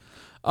water.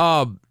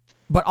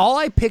 But all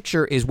I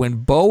picture is when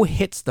Bo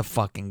hits the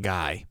fucking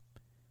guy,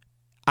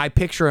 I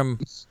picture him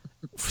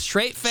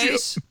straight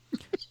face,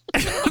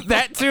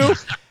 that too,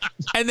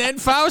 and then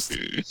Faust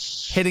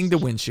hitting the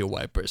windshield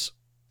wipers.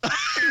 That's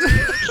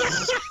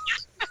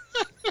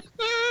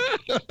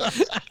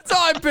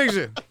all I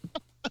picture.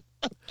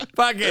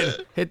 Fucking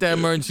hit that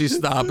emergency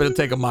stop. It'll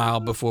take a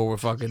mile before we're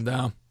fucking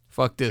down.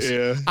 Fuck this.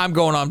 Yeah. I'm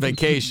going on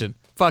vacation.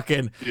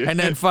 Fucking, and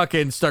then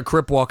fucking start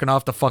crip walking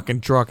off the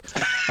fucking truck,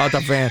 out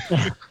the van.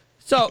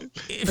 So,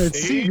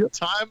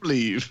 time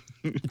leave.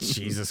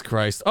 Jesus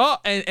Christ. Oh,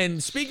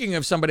 and speaking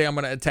of somebody I'm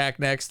going to attack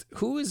next,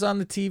 who is on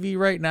the TV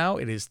right now?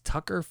 It is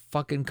Tucker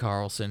fucking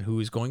Carlson,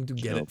 who is going to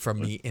get it from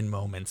me in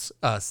moments.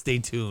 Stay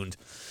tuned.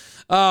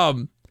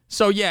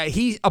 So yeah,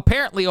 he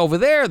apparently over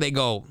there, they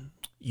go,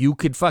 you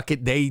could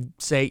fucking, they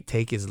say,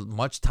 take as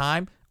much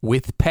time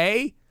with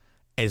pay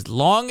as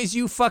long as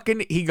you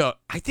fucking,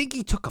 I think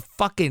he took a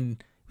fucking,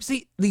 it was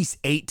at least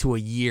 8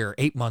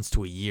 months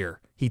to a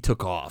year he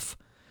took off.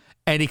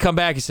 And he come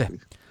back and said,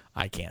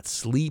 I can't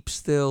sleep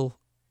still.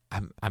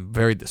 I'm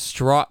very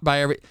distraught by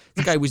everything.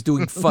 This guy was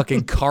doing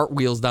fucking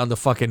cartwheels down the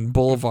fucking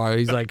boulevard.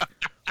 He's like,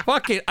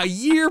 fucking a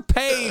year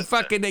pay.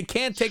 Fucking, they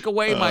can't take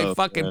away my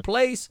fucking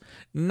place.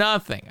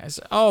 Nothing. I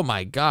said, oh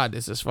my God,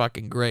 this is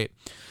fucking great.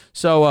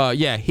 So,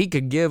 yeah, he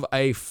could give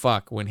a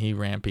fuck when he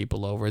ran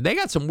people over. They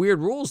got some weird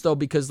rules, though,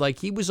 because,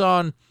 he was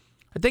on,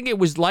 I think it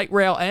was light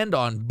rail and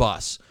on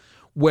bus,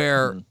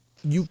 where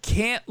you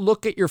can't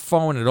look at your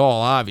phone at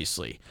all,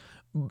 obviously.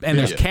 and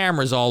there's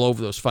cameras all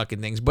over those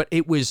fucking things. But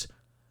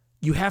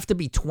you have to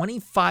be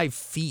 25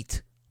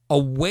 feet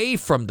away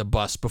from the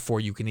bus before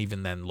you can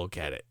even then look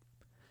at it.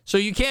 So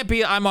you can't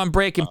be, I'm on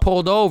break and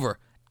pulled over.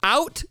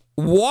 Out,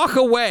 walk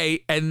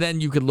away, and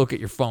then you can look at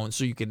your phone.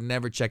 So you can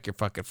never check your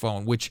fucking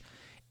phone, which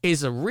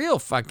is a real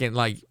fucking,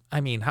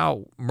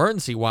 how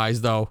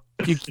emergency-wise, though.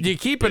 You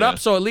keep it up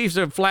so at least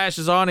it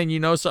flashes on and you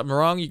know something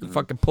wrong, you can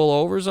fucking pull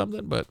over or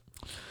something, but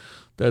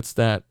that's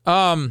that.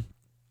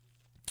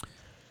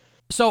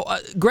 So,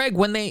 Greg,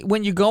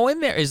 when you go in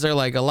there, is there,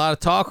 a lot of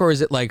talk, or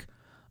is it like,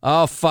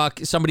 oh,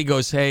 fuck, somebody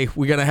goes, hey,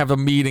 we're going to have a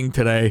meeting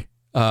today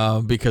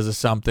because of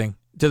something?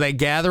 Do they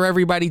gather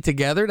everybody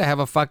together to have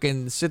a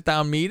fucking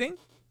sit-down meeting?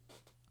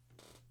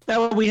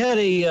 Yeah, we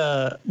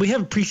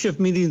have pre-shift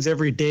meetings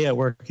every day at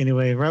work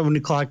anyway. Right when we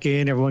clock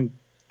in, everyone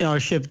in our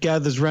shift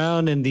gathers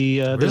around, and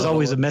there's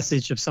always a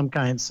message of some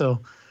kind. So,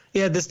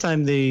 yeah, this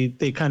time they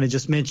kind of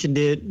just mentioned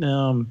it,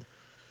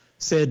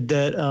 said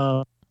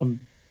that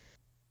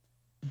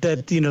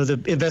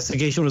the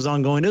investigation was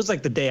ongoing. It was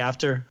like the day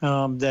after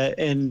that,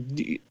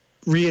 and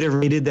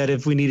reiterated that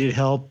if we needed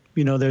help,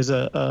 there's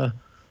a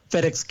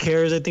FedEx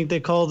Cares, I think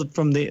they called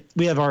it,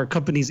 we have our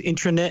company's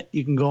intranet.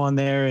 You can go on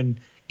there and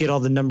get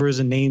all the numbers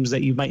and names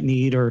that you might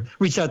need, or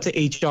reach out to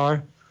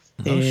HR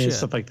and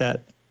stuff like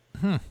that.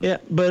 Yeah,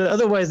 but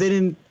otherwise they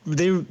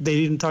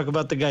didn't talk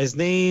about the guy's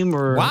name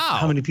or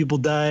how many people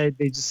died.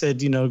 They just said,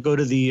 go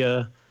to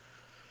the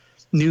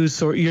news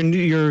source,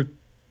 your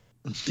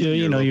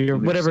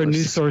whatever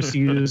news source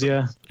you use.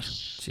 Yeah.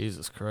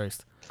 Jesus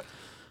Christ.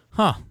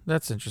 Huh?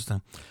 That's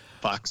interesting.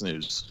 Fox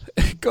News.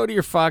 Go to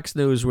your Fox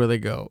News where they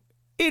go.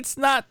 It's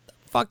not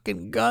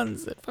fucking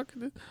guns that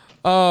fucking.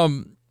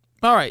 All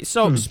right.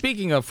 So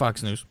speaking of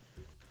Fox News,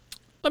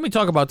 let me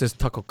talk about this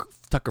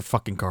Tucker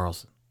fucking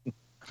Carlson.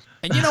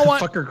 And you know what?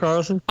 Tucker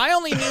Carlson. I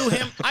only knew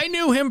him. I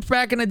knew him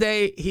back in the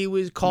day. He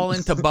was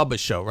calling to Bubba's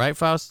show, right,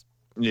 Faust?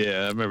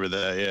 Yeah, I remember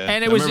that. Yeah,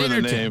 and it was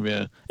entertaining.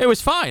 Yeah, it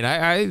was fine.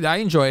 I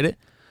enjoyed it.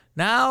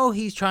 Now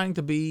he's trying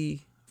to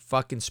be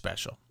fucking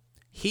special.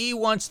 He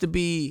wants to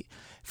be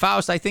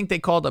Faust. I think they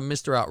called him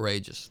Mr.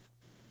 Outrageous.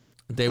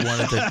 They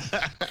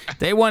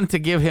wanted to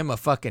give him a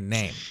fucking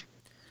name.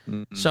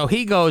 Mm-hmm. So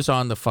he goes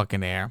on the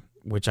fucking air,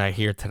 which I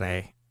hear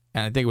today,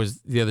 and I think it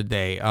was the other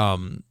day.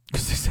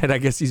 Because they said I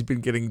guess he's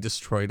been getting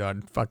destroyed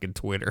on fucking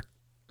Twitter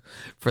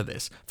for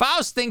this.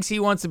 Faust thinks he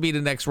wants to be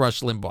the next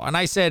Rush Limbaugh, and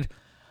I said,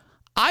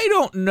 I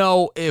don't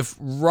know if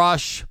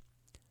Rush.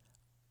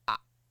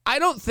 I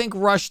don't think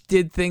Rush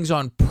did things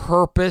on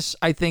purpose.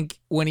 I think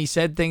when he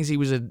said things, he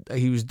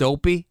was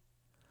dopey.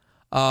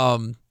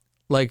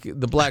 Like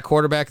the black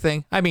quarterback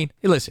thing. I mean,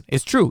 listen,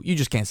 it's true. You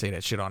just can't say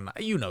that shit on.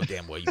 You know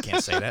damn well you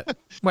can't say that.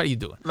 What are you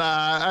doing?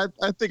 Nah,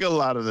 I think a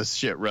lot of the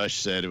shit Rush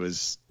said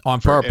was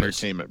on purpose,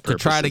 entertainment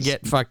purposes, to try to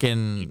get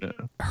fucking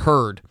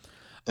heard.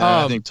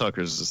 I think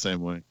Tucker's the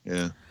same way.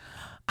 Yeah.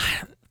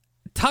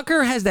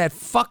 Tucker has that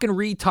fucking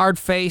retard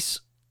face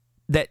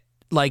that,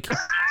 like,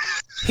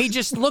 he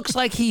just looks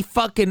like he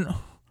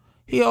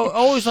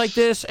always like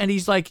this, and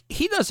he's like,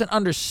 he doesn't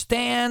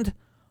understand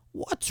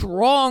what's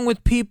wrong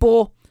with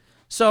people.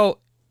 So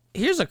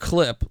here's a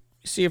clip.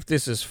 See if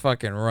this is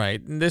fucking right.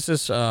 And this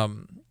is a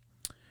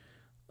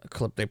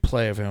clip they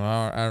play of him.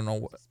 I don't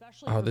know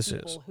how this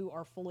is. Who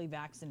are fully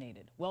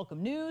vaccinated.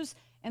 Welcome news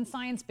and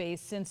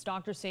science-based, since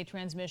doctors say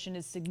transmission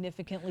is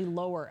significantly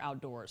lower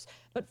outdoors.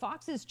 But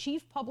Fox's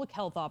chief public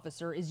health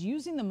officer is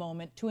using the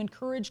moment to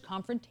encourage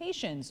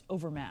confrontations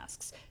over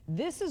masks.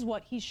 This is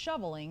what he's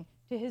shoveling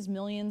to his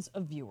millions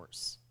of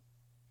viewers.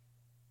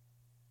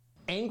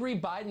 Angry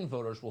Biden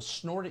voters will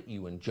snort at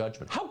you in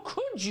judgment. How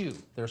could you?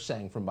 They're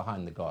saying from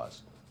behind the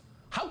gauze.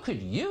 How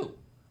could you?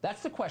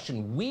 That's the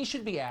question we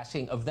should be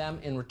asking of them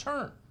in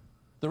return.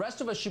 The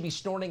rest of us should be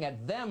snorting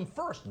at them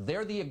first.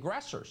 They're the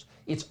aggressors.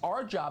 It's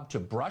our job to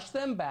brush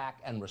them back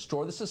and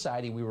restore the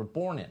society we were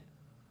born in.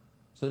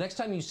 So the next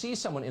time you see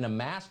someone in a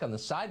mask on the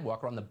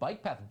sidewalk or on the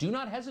bike path, do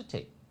not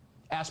hesitate.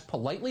 Ask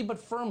politely but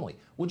firmly,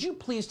 would you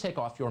please take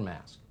off your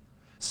mask?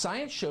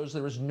 Science shows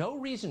there is no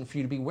reason for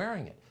you to be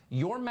wearing it.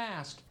 Your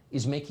mask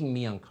is making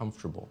me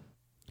uncomfortable.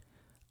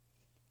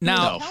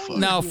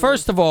 Now,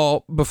 first of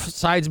all,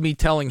 besides me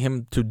telling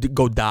him to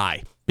go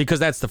die, because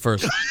that's the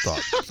first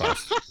thought.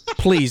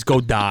 Please go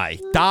die.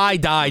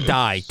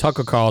 Die.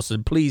 Tucker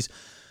Carlson, please.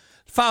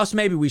 Faust,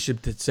 maybe we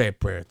should say a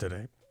prayer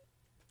today.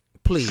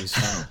 Please,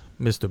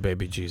 Mr.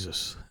 Baby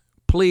Jesus.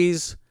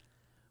 Please,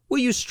 will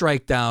you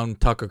strike down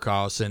Tucker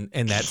Carlson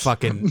and that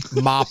fucking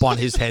mop on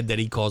his head that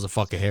he calls a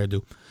fucking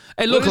hairdo?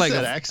 It looked like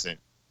that accent.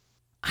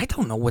 I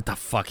don't know what the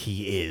fuck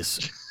he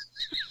is.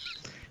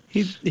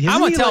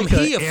 I'm gonna tell him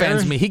he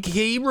offends me.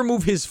 He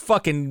remove his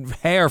fucking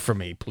hair from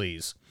me,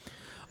 please.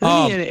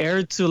 Isn't he an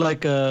heir to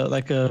like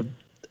a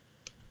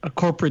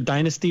corporate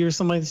dynasty or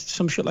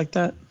some shit like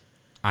that?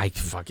 I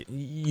fucking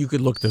you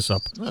could look this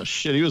up. Oh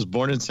shit, he was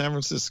born in San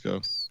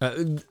Francisco.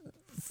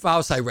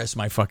 Faust, I rest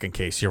my fucking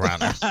case, Your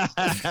Honor.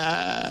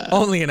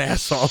 Only an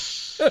asshole.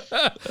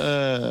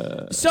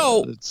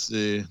 So let's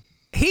see.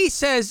 He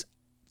says,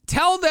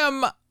 "Tell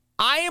them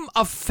I am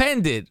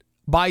offended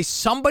by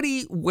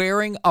somebody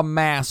wearing a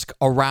mask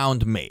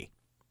around me.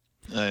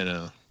 I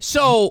know.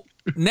 So,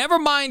 never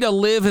mind a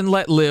live and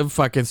let live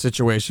fucking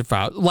situation,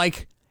 Faust.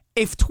 Like,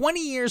 if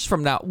 20 years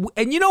from now,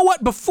 and you know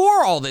what?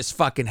 Before all this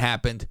fucking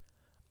happened,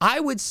 I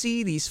would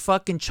see these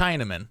fucking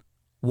Chinamen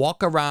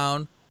walk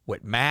around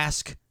with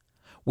masks,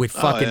 with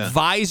fucking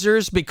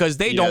visors, because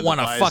they don't want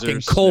a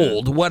fucking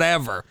cold,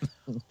 whatever.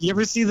 You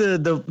ever see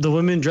the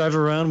women drive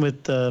around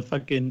with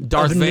fucking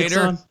Darth oven mitts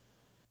Vader? on?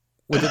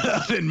 With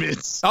oven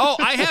mitts. Oh,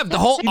 I have the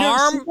whole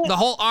the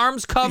whole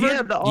arm's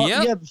covered.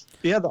 Yeah,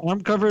 the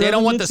arm covered. They don't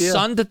oven want mitts, the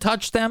sun to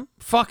touch them.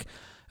 Fuck.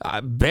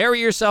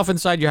 Bury yourself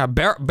inside your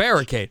house.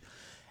 Barricade.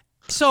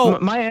 So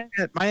my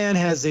aunt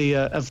has a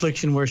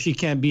affliction where she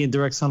can't be in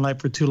direct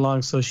sunlight for too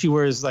long, so she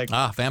wears like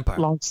vampire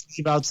long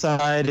sleeve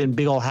outside and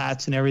big old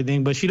hats and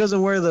everything, but she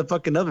doesn't wear the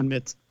fucking oven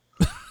mitts.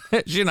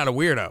 She's not a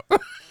weirdo.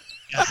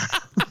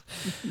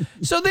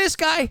 So this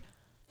guy,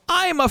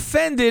 I am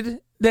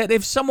offended that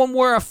if someone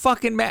wear a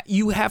fucking mask,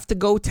 you have to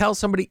go tell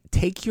somebody,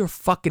 take your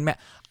fucking mask.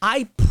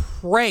 I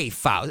pray,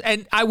 Faust,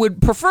 and I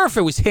would prefer if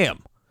it was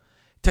him,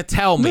 to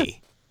tell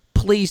me,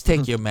 please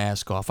take your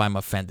mask off. I'm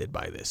offended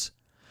by this.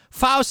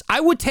 Faust, I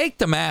would take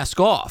the mask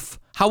off.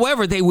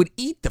 However, they would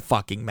eat the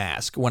fucking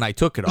mask when I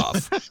took it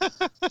off.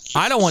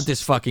 I don't want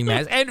this fucking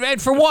mask.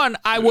 And for one,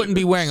 I wouldn't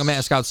be wearing a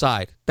mask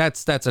outside.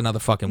 That's another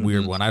fucking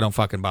weird one. I don't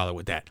fucking bother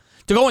with that.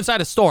 To go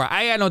inside a store,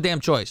 I had no damn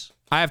choice.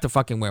 I have to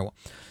fucking wear one.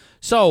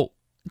 So,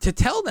 to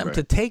tell them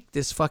to take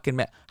this fucking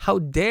mask, how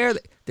dare they?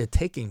 They're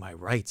taking my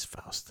rights,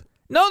 Faust.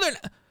 No, they're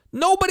not.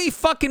 Nobody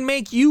fucking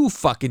make you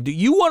fucking do.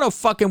 You want to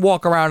fucking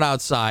walk around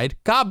outside.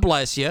 God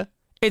bless you.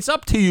 It's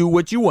up to you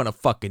what you want to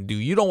fucking do.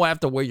 You don't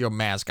have to wear your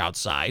mask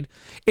outside.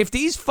 If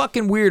these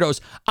fucking weirdos,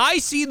 I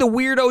see the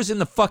weirdos in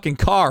the fucking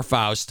car,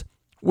 Faust,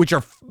 which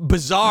are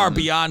bizarre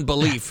beyond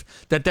belief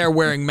that they're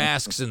wearing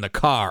masks in the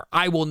car.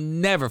 I will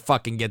never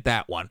fucking get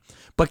that one.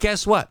 But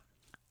guess what?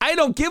 I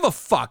don't give a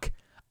fuck.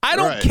 I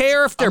don't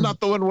care if they're... I'm not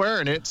the one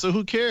wearing it, so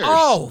who cares?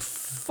 Oh,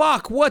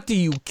 fuck. What do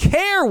you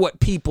care what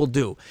people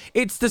do?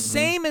 It's the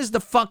same as the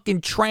fucking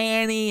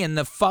tranny and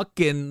the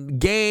fucking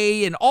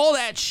gay and all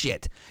that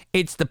shit.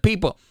 It's the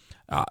people.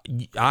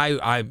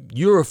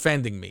 You're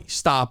offending me.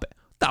 Stop it.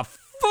 The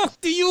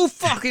fuck do you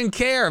fucking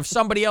care if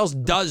somebody else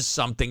does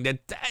something that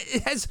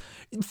has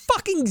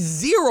fucking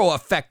zero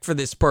effect for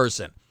this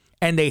person?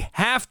 And they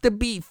have to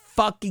be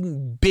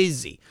fucking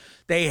busy.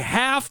 They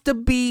have to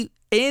be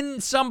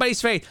in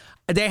somebody's face.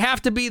 They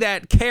have to be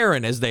that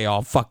Karen, as they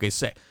all fucking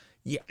say.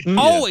 Yeah,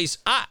 always.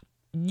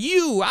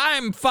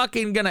 I'm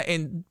fucking gonna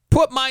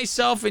put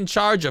myself in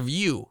charge of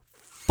you.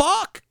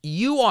 Fuck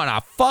you on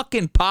a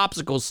fucking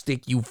popsicle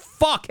stick, you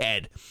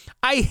fuckhead.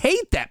 I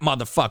hate that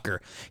motherfucker.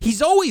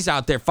 He's always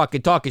out there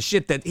fucking talking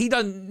shit that he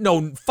doesn't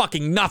know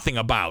fucking nothing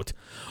about.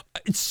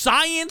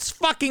 Science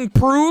fucking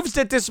proves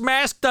that this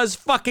mask does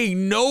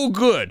fucking no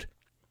good.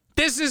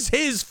 This is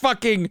his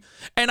fucking...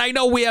 And I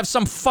know we have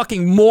some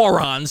fucking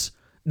morons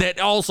that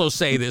also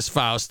say this,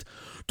 Faust.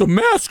 The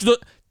mask...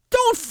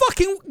 Don't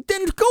fucking...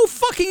 Then go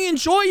fucking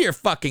enjoy your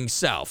fucking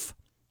self.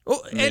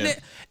 And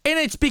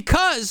it's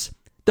because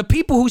the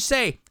people who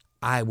say,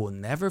 I will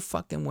never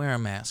fucking wear a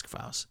mask,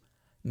 Faust.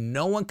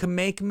 No one can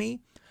make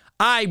me.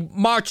 I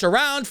march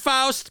around,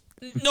 Faust.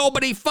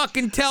 Nobody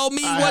fucking tell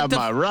me I have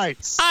my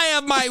rights. I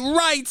have my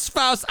rights,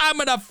 Faust. I'm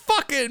gonna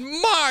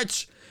fucking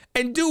march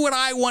and do what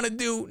I want to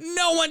do.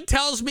 No one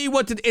tells me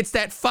what to do. It's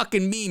that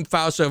fucking meme,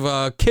 Faust,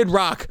 of Kid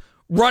Rock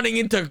running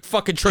into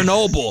fucking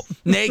Chernobyl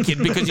naked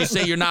because you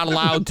say you're not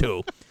allowed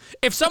to.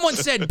 If someone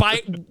said,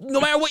 no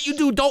matter what you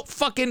do,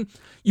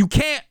 you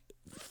can't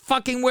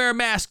fucking wear a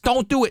mask.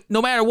 Don't do it,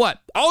 no matter what.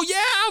 Oh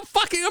yeah,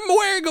 I'm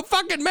wearing a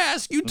fucking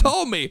mask. You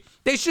told me.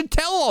 They should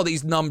tell all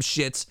these numb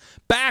shits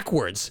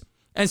backwards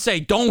and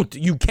say,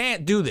 you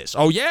can't do this.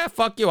 Oh yeah,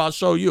 fuck you, I'll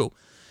show you.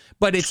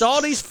 But it's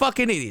all these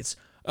fucking idiots.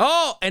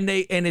 Oh, and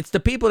it's the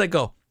people that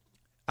go,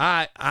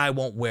 I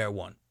won't wear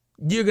one.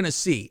 You're gonna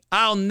see.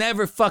 I'll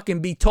never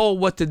fucking be told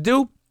what to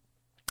do.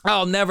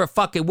 I'll never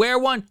fucking wear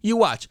one. You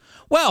watch.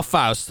 Well,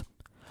 Faust,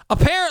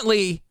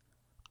 apparently,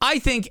 I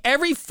think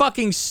every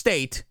fucking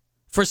state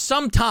for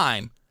some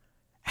time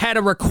had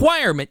a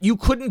requirement you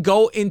couldn't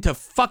go into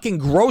fucking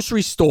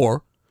grocery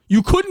store.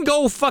 You couldn't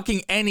go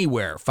fucking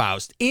anywhere,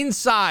 Faust,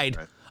 inside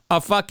a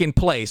fucking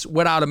place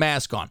without a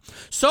mask on.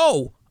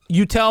 So,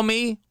 you tell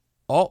me,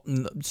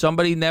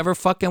 somebody never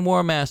fucking wore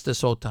a mask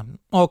this whole time.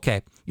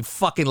 Okay, you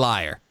fucking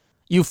liar.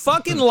 You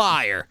fucking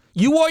liar.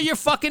 You wore your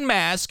fucking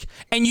mask,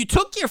 and you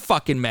took your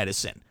fucking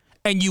medicine.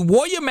 And you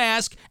wore your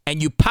mask,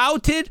 and you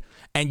pouted,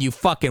 and you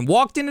fucking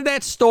walked into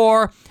that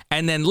store,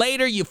 and then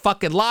later you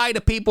fucking lie to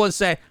people and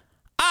say,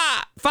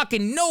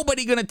 fucking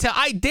nobody gonna tell,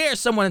 I dare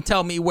someone to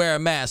tell me wear a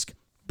mask.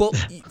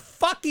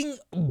 Fucking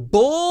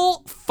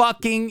bull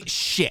fucking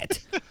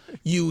shit.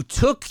 You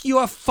took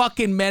your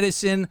fucking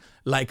medicine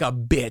like a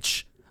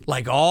bitch,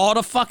 like all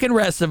the fucking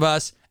rest of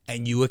us,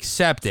 and you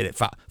accepted it.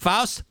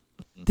 Faust,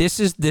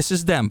 this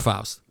is them,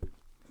 Faust.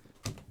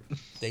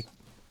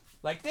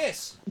 Like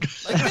this,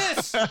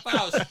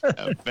 Faust.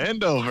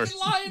 Bend over.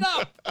 Line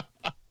up.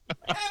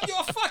 Have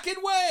your fucking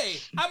way.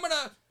 I'm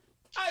gonna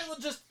I will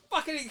just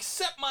fucking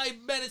accept my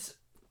medicine.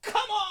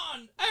 Come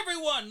on,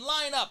 everyone,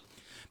 line up.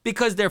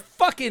 Because they're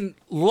fucking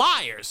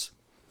liars.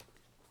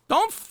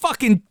 Don't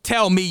fucking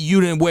tell me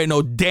you didn't wear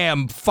no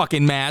damn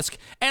fucking mask.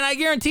 And I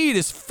guarantee you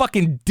this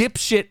fucking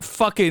dipshit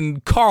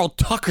fucking Carl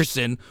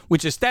Tuckerson,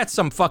 that's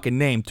some fucking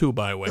name too,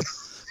 by the way.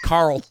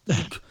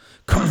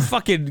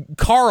 Fucking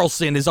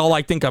Carlson is all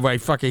I think of when I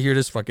fucking hear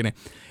this fucking name.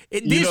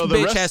 This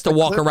bitch has to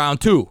walk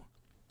around too.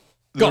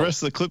 The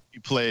rest of the clip he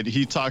played,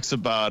 he talks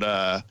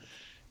about,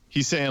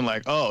 he's saying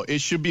like, oh, it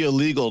should be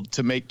illegal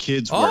to make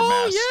kids wear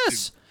masks. Oh,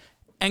 yes.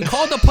 And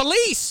call the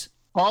police.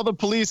 Call the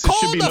police. Call it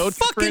should be the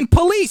fucking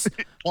police.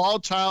 All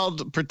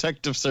Child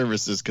Protective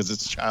Services because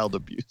it's child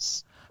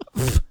abuse.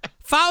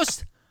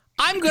 Faust,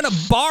 I'm going to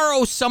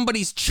borrow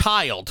somebody's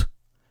child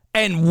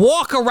and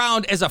walk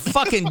around as a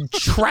fucking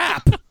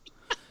trap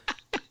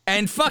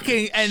and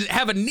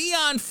have a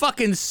neon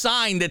fucking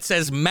sign that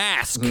says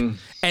mask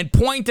and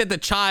point at the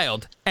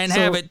child and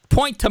have it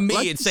point to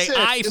me and say,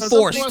 I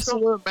forced. If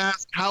someone wear a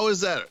mask, how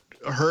is that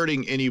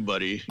hurting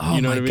anybody? Oh,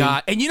 you know my what I mean?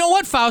 God. And you know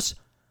what, Faust?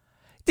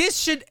 It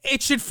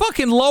should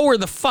fucking lower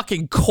the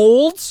fucking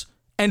colds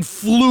and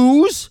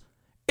flus.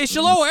 It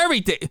should lower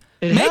everything.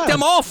 Make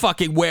them all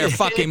fucking wear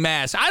fucking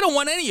masks. I don't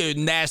want any of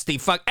you nasty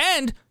fuck.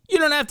 And you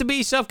don't have to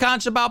be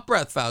self-conscious about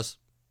breath, Faust.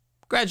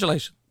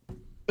 Congratulations.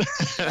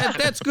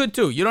 That's good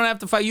too. You don't have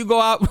to fight. You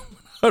go out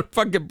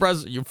fucking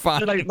present. You're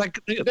fine.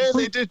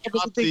 They did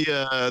drop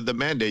the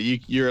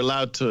mandate. You're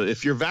allowed to,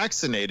 if you're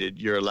vaccinated,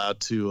 you're allowed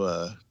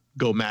to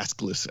go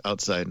maskless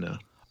outside now.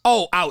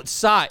 Oh,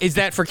 outside. Is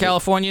that for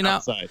California now?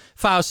 Outside.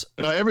 Faust.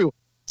 No, everyone.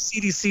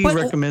 CDC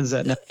recommends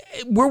that now.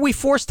 Were we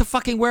forced to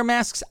fucking wear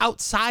masks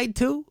outside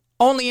too?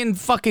 Only in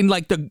fucking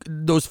like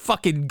those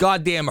fucking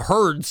goddamn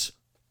herds.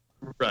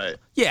 Right.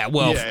 Yeah,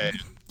 well. Yeah.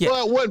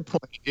 Well, at one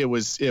point it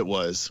was,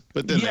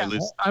 but then they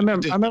lose. I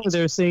remember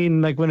they were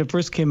saying like when it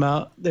first came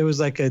out, there was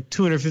like a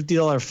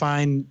 $250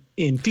 fine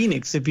in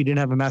Phoenix if you didn't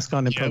have a mask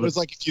on in public. It was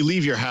like if you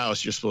leave your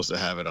house, you're supposed to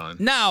have it on.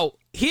 Now,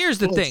 here's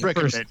the thing. It's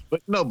recommended,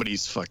 but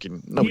nobody's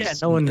fucking. No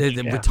one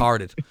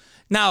retarded.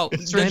 Now,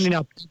 it's handing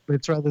out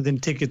tickets rather than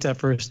tickets at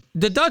first.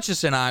 The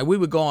Duchess and I, we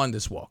would go on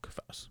this walk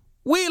first.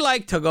 We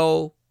like to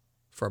go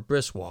for a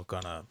brisk walk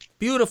on a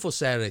beautiful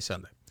Saturday,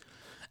 Sunday.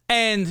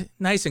 And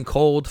nice and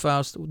cold,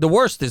 Faust. The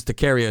worst is to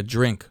carry a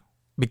drink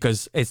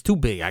because it's too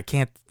big. I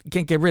can't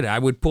get rid of it. I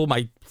would pull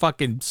my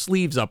fucking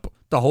sleeves up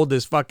to hold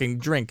this fucking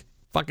drink.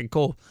 Fucking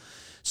cold.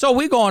 So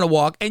we go on a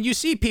walk, and you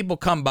see people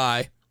come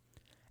by,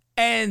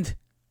 and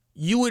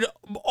you would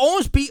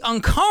almost be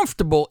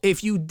uncomfortable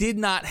if you did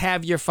not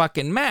have your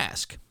fucking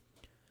mask.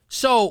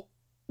 So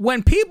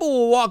when people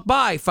will walk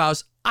by,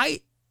 Faust,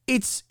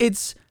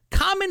 it's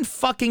common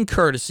fucking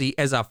courtesy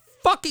as a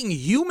fucking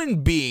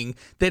human being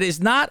that is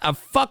not a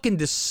fucking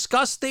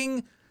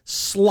disgusting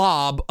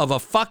slob of a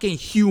fucking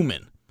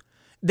human,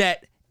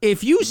 that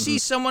if you see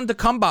someone to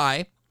come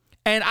by,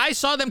 and I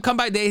saw them come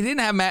by, they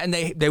didn't have mat, and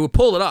they would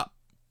pull it up,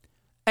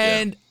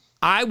 and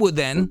I would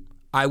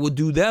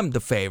do them the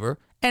favor,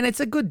 and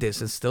it's a good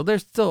distance still.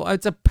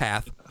 It's a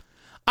path.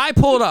 I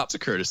pull it up. It's a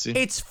courtesy.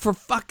 It's for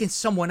fucking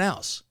someone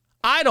else.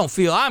 I don't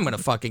feel I'm gonna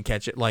fucking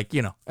catch it, like,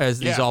 you know, as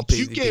these all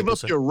people. You gave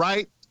up your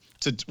right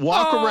to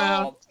walk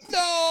around.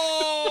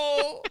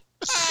 No.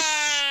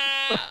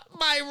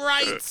 My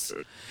rights.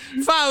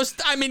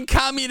 Faust, I'm in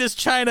communist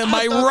China.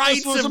 My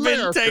rights have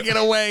been taken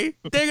away.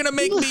 They're going to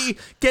make me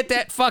get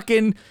that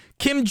fucking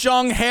Kim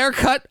Jong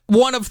haircut,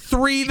 one of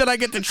 3 that I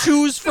get to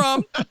choose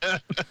from.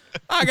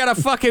 I got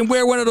to fucking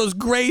wear one of those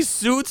gray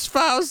suits,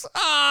 Faust.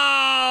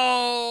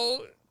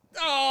 Oh,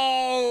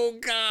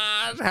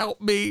 God,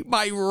 help me.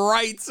 My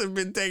rights have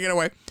been taken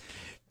away.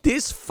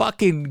 This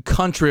fucking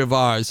country of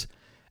ours,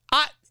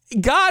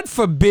 God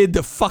forbid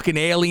the fucking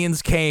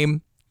aliens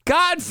came.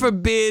 God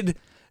forbid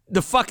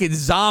the fucking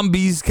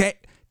zombies came.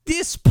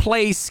 This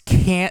place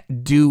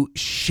can't do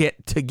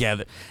shit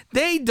together.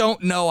 They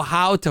don't know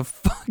how to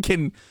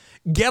fucking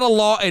get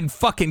along and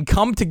fucking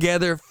come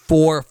together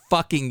for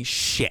fucking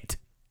shit.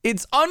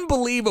 It's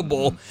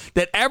unbelievable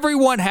that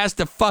everyone has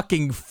to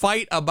fucking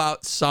fight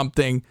about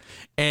something,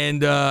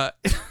 and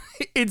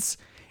it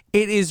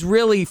is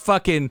really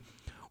fucking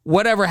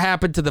whatever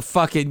happened to the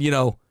fucking, you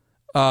know,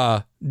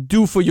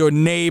 do for your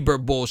neighbor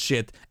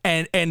bullshit,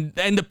 and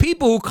the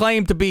people who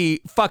claim to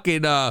be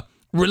fucking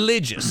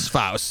religious,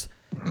 Faust,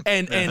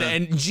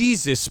 and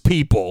Jesus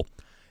people,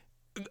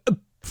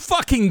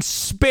 fucking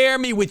spare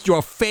me with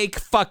your fake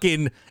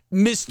fucking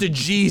Mr.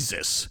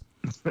 Jesus.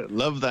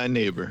 Love thy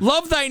neighbor.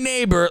 Love thy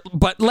neighbor,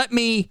 but let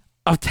me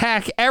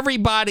attack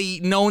everybody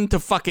known to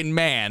fucking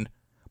man,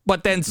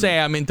 but then say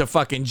I'm into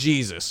fucking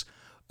Jesus.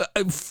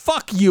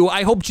 Fuck you.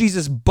 I hope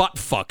Jesus butt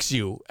fucks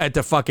you at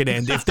the fucking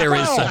end, if there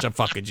is such a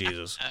fucking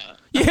Jesus.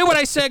 You hear what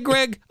I said,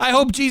 Greg? I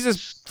hope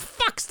Jesus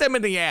fucks them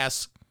in the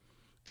ass.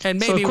 And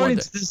maybe according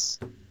to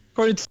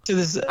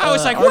this, I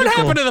was like, what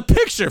happened to the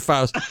picture,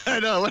 Faust?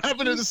 I know. What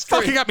happened to the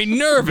screen? Fucking got me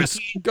nervous.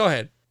 Go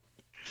ahead.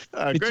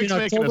 Between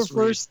October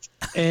 1st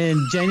and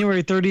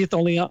January 30th,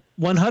 only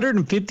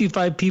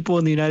 155 people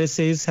in the United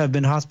States have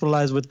been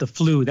hospitalized with the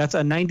flu. That's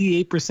a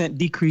 98%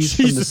 decrease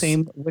from the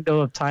same window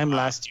of time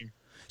last year.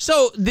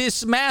 So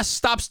this mask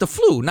stops the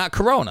flu, not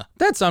corona.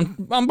 That's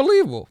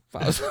unbelievable.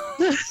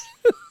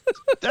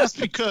 That's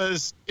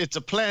because it's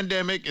a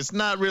pandemic. It's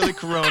not really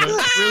corona.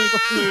 It's really the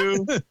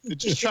flu. They're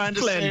just trying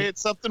to say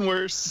it's something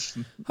worse.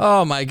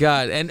 Oh my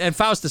God! And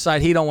Faust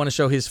decided he don't want to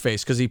show his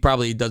face because he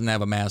probably doesn't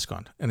have a mask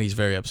on, and he's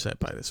very upset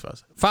by this.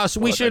 Faust,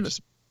 we should.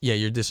 Yeah,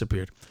 you're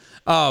disappeared.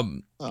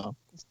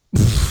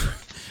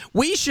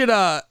 We should.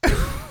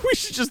 We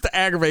should just to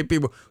aggravate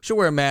people. We should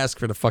wear a mask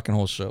for the fucking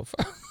whole show.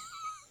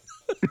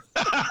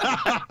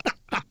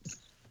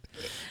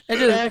 We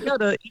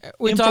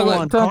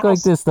talk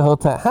like this the whole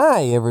time.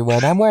 Hi,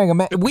 everyone. I'm wearing a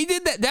mask. We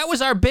did that. That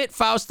was our bit,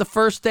 Faust, the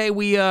first day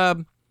we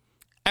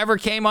ever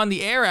came on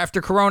the air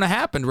after Corona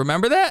happened.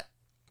 Remember that?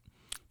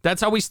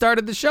 That's how we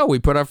started the show. We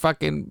put our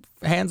fucking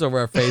hands over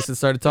our face and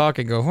started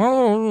talking. Go,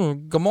 oh,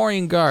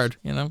 Gamorrean guard,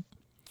 you know?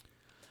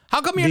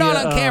 How come you're not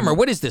on camera?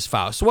 What is this,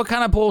 Faust? What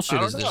kind of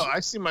bullshit is this? I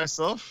see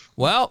myself.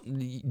 Well,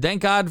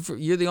 thank God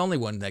you're the only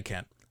one that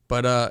can.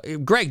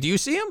 But, Greg, do you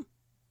see him?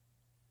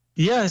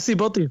 Yeah, I see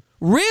both of you.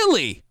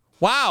 Really?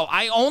 Wow,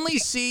 I only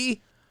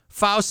see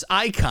Faust's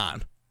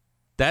icon.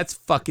 That's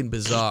fucking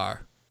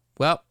bizarre.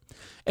 Well,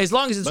 as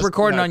long as it's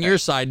recording on your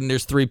side and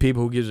there's 3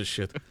 people, who gives a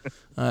shit?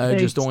 I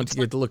just don't want to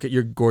get to look at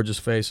your gorgeous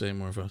face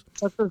anymore, Faust.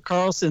 Tucker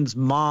Carlson's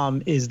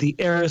mom is the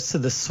heiress to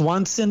the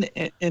Swanson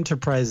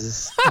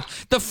Enterprises.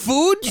 The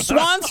food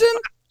Swanson?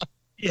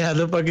 Yeah,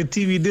 the fucking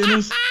TV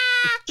dinners.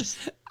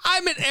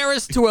 I'm an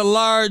heiress to a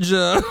large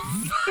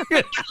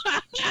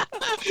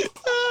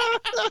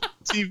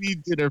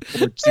TV dinner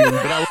fortune,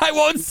 but I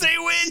won't say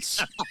which.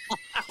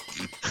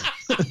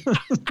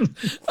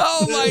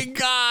 Oh my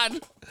God.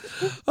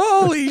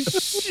 Holy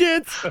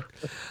shit.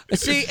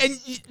 See, and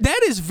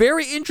that is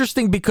very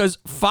interesting because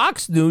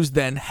Fox News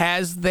then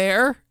has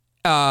their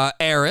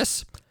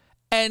heiress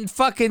and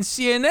fucking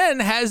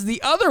CNN has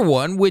the other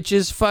one, which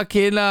is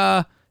fucking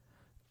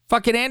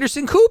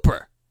Anderson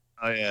Cooper.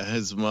 Oh yeah,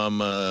 his mom.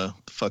 The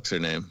fuck's her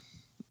name?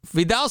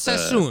 Vidal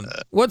Sassoon.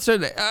 What's her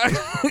name?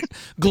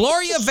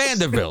 Gloria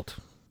Vanderbilt.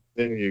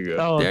 There you go.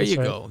 Oh, there you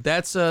go.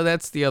 That's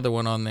the other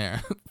one on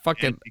there.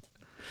 Fucking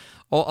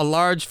a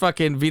large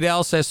fucking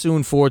Vidal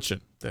Sassoon fortune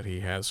that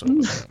he has.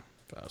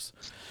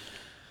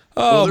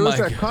 Oh there was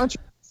that controversy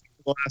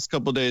the last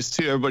couple of days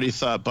too. Everybody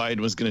thought Biden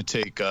was going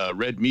to take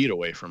red meat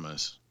away from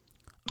us.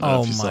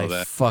 Oh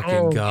my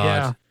fucking God.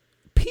 Yeah.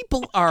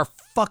 People are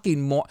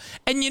fucking more,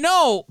 and you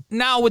know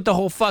now with the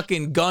whole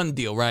fucking gun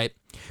deal, right?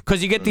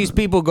 Because you get these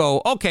people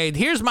go, okay,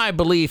 here's my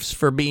beliefs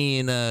for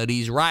being a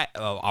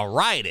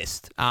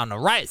rightist on the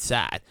right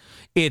side.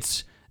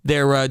 It's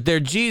their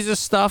Jesus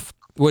stuff,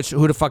 which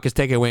who the fuck is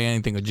taking away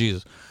anything with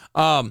Jesus?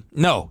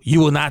 No, you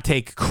will not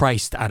take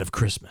Christ out of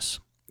Christmas.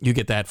 You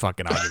get that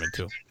fucking argument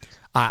too.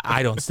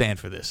 I don't stand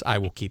for this. I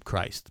will keep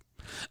Christ.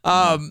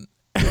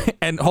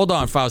 And hold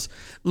on, Faust.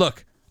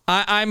 Look.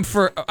 I'm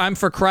for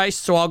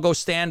Christ, so I'll go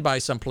stand by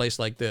someplace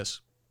like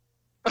this.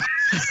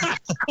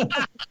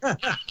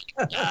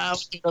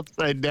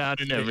 Upside down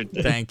and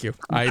everything. Thank you.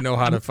 I know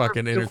how to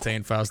fucking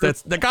entertain Faust.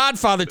 That's the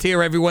Godfather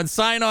tier, everyone.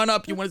 Sign on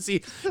up. You want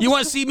to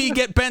see me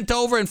get bent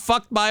over and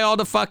fucked by all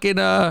the fucking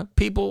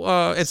people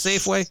at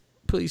Safeway?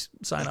 Please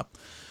sign up.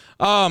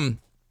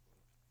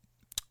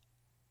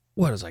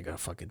 What was I gonna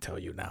fucking tell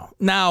you now?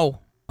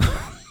 Now.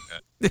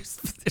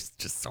 There's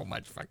just so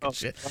much fucking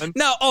shit.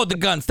 No, the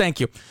guns. Thank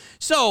you.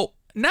 So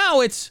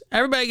now it's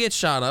everybody gets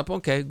shot up.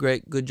 Okay,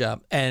 great, good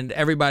job. And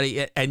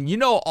everybody, and you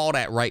know all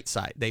that right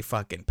side, they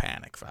fucking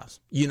panic, Faust.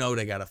 You know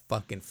they gotta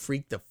fucking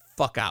freak the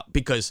fuck out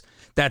because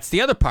that's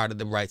the other part of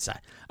the right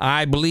side.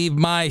 I believe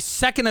my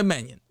Second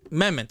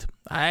Amendment.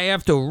 I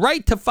have the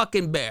right to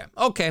fucking bear.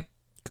 Okay,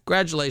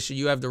 congratulations,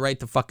 you have the right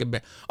to fucking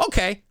bear.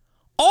 Okay,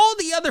 all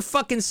the other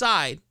fucking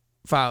side,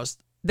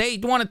 Faust, they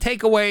want to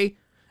take away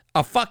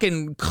a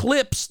fucking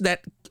clips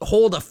that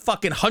hold a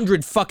fucking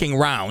 100 fucking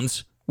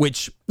rounds,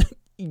 which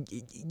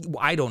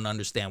I don't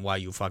understand why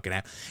you fucking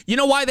have. You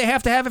know why they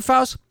have to have it,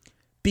 Faust?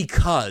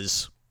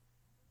 Because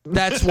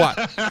that's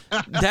what.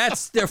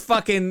 That's their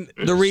fucking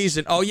the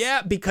reason. Oh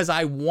yeah, because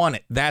I want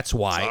it. That's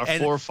why. So our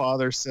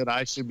forefathers said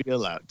I should be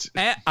allowed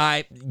to.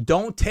 I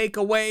don't take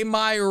away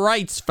my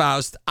rights,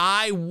 Faust.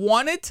 I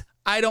want it.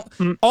 I don't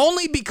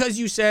only because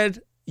you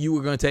said you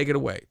were going to take it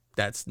away.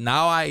 That's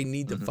now I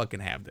need to fucking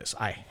have this.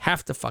 I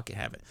have to fucking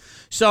have it.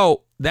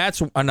 So that's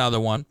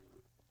another one.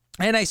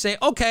 And I say,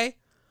 okay,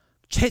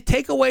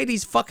 take away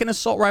these fucking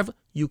assault rifles.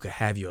 You could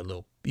have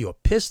your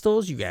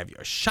pistols. You could have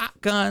your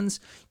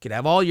shotguns. You could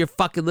have all your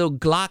fucking little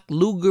Glock,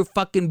 Luger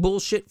fucking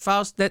bullshit,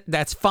 Faust.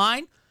 That's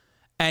fine.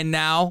 And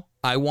now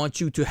I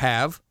want you to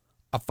have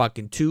a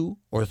fucking 2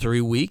 or 3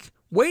 week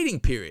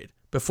waiting period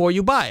before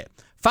you buy it.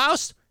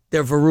 Faust,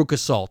 they're Veruca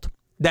Salt.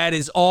 That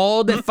is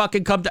all that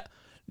fucking comes down.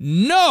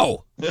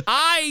 No,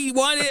 I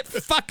want it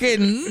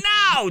fucking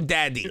now,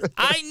 Daddy.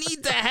 I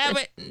need to have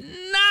it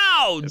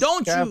No,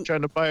 don't you? I'm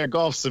trying to buy a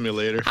golf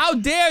simulator. How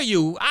dare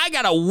you? I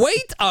gotta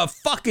wait a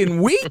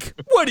fucking week?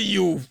 What are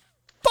you,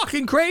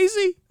 fucking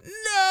crazy?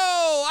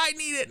 No, I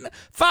need it.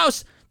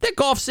 Faust, that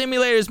golf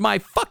simulator is my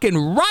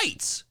fucking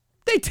rights.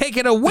 They take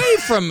it away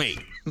from me.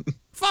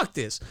 Fuck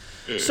this.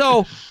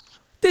 So,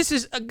 this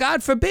is,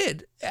 God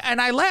forbid.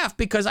 And I laugh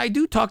because I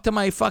do talk to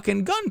my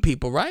fucking gun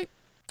people, right?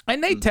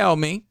 And they tell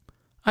me,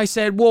 I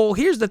said, well,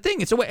 here's the thing.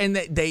 It's a way, and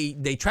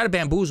they try to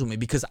bamboozle me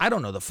because I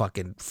don't know the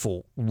fucking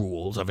full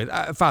rules of it.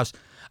 Faust,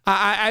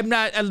 I'm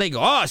not, and they go,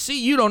 oh,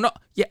 see, you don't know.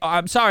 Yeah,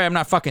 I'm sorry, I'm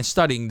not fucking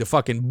studying the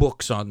fucking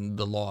books on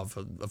the law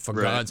for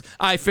guns.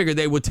 I figured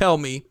they would tell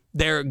me.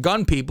 They're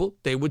gun people.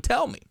 They would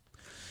tell me.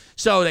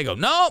 So they go,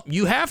 no,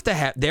 you have to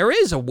have, there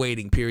is a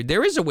waiting period.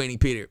 There is a waiting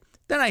period.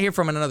 Then I hear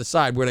from another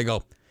side where they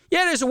go,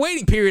 yeah, there's a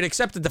waiting period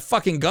except at the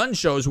fucking gun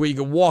shows where you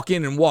can walk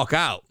in and walk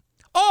out.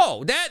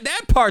 Oh,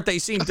 that part they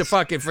seem to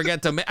fucking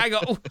forget to. I go,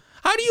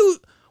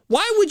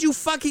 why would you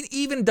fucking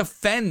even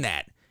defend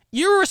that?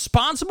 You're a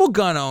responsible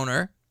gun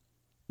owner.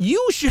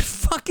 You should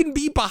fucking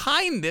be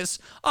behind this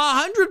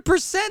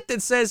 100%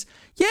 that says,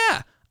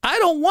 yeah, I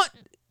don't want,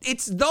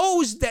 it's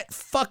those that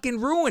fucking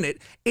ruin it.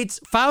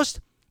 It's,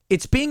 Faust,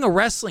 it's being a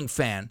wrestling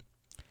fan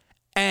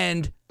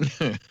and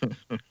the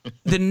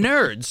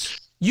nerds.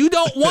 You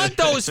don't want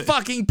those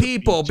fucking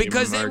people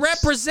because it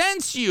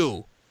represents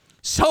you.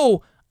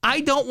 So,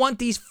 I don't want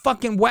these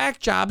fucking whack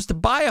jobs to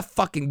buy a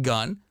fucking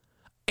gun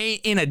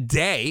in a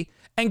day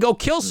and go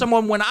kill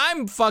someone when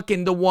I'm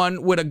fucking the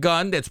one with a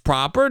gun that's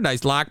proper, nice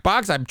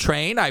lockbox. I'm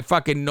trained. I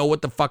fucking know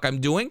what the fuck I'm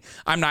doing.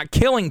 I'm not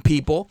killing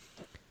people.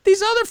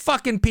 These other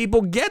fucking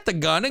people get the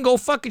gun and go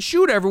fucking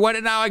shoot everyone.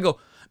 And now I go,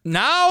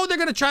 now they're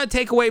going to try to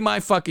take away my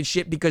fucking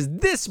shit because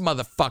this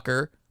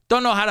motherfucker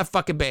don't know how to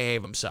fucking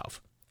behave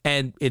himself.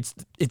 And it's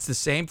the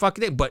same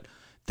fucking thing, but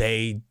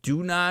they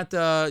do not,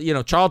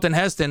 Charlton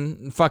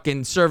Heston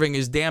fucking serving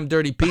his damn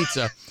dirty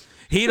pizza.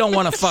 He don't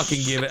want to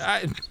fucking give it.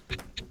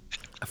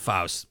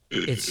 Faust,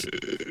 it's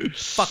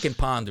fucking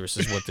ponderous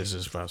is what this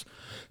is, Faust.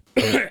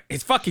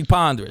 It's fucking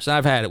ponderous.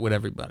 I've had it with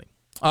everybody.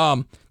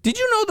 Did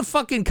you know the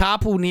fucking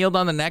cop who kneeled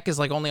on the neck is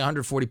like only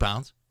 140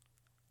 pounds?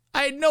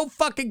 I had no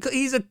fucking,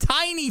 he's a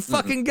tiny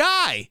fucking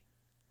guy.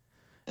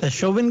 A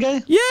Chauvin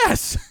guy?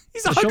 Yes.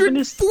 He's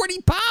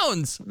 140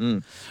 pounds,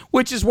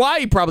 which is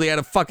why he probably had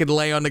to fucking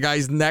lay on the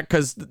guy's neck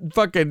because the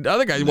fucking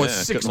other guy was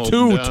 6'2",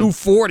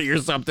 240 or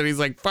something. He's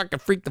like, fucking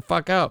freak the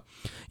fuck out.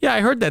 Yeah,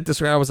 I heard that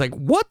this week. I was like,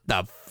 what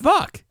the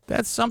fuck?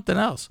 That's something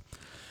else.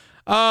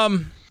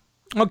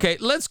 Okay,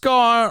 let's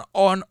go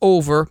on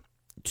over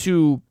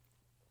to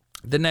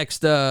the next,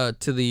 to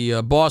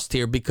the boss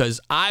tier because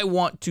I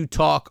want to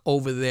talk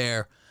over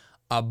there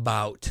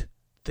about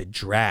the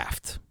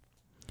draft.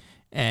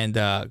 And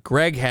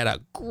Greg had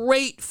a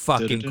great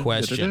fucking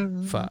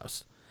question,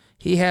 Faust.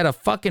 He had a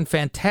fucking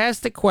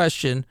fantastic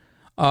question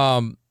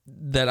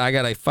that I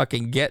got to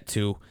fucking get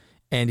to.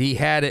 And he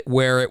had it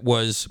where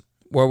we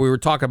were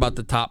talking about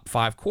the top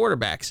 5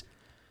 quarterbacks.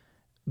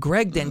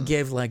 Greg then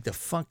gave like the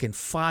fucking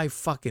 5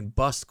 fucking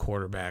bust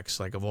quarterbacks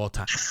like of all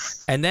time.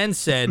 And then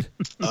said,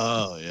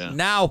 oh, yeah.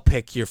 Now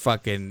pick your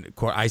fucking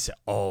I said,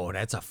 oh,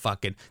 that's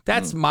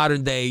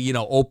modern day,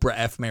 Oprah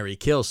F. Mary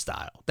Kill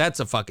style. That's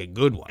a fucking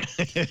good one.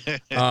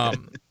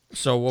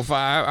 So if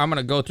I'm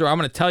going to go through, I'm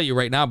going to tell you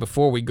right now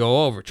before we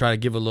go over, try to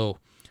give a little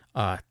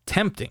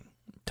tempting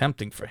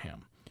for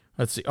him.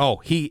 Let's see.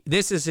 Oh,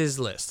 this is his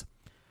list.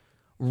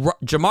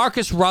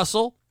 Jamarcus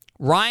Russell,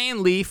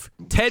 Ryan Leaf,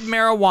 Ted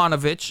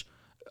Marijuanovich,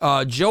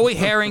 Joey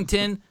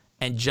Harrington,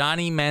 and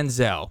Johnny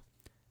Manziel.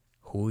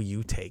 Who are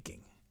you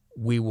taking?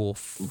 We will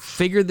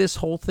figure this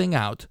whole thing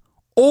out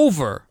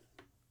over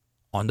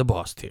on the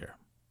boss tier.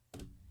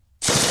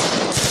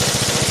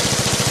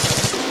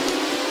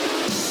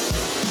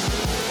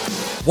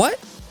 What?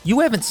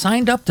 You haven't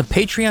signed up to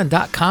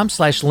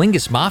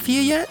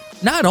patreon.com/LingusMafia yet?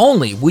 Not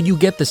only will you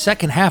get the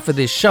second half of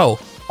this show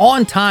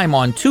on time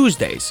on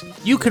Tuesdays,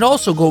 you could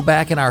also go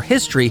back in our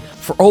history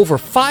for over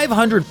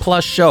 500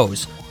 plus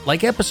shows,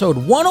 like episode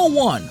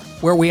 101,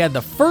 where we had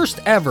the first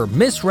ever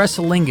Miss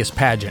Wrestlingus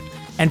pageant,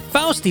 and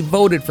Fausti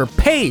voted for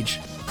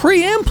Paige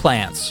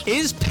pre-implants.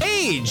 Is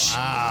Paige?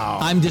 Wow.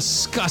 I'm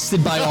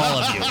disgusted by all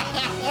of you.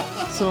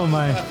 So am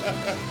I.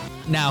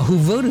 Now, who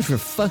voted for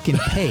fucking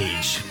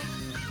Paige?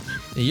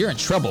 You're in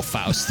trouble,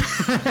 Faust.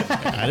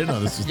 I didn't know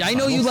this was I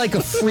know you like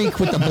a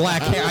freak with the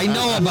black hair. I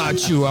know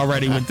about you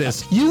already with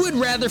this. You would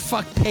rather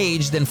fuck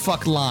Paige than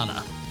fuck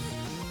Lana.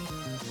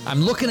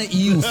 I'm looking at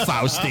you,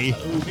 Fausti.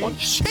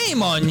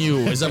 Shame on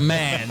you as a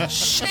man.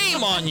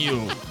 Shame on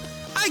you.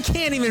 I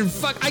can't even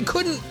fuck. I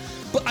couldn't.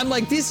 But I'm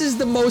like, this is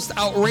the most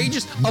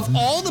outrageous of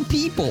all the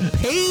people.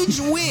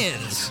 Paige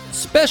wins.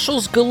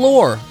 Specials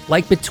galore,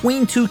 like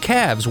Between Two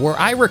Calves, where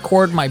I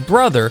record my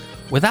brother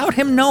without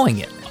him knowing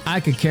it. I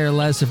could care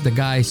less if the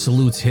guy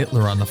salutes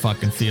Hitler on the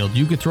fucking field.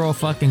 You could throw a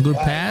fucking good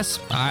pass.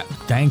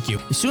 Thank you.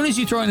 As soon as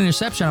you throw an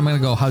interception, I'm going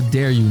to go, how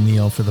dare you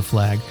kneel for the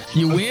flag?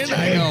 You win?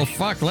 I go,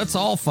 fuck, let's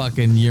all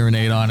fucking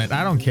urinate on it.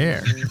 I don't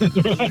care.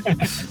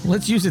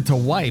 Let's use it to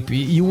wipe.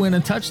 You win a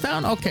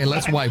touchdown? Okay,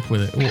 let's wipe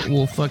with it.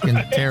 We'll fucking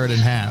tear it in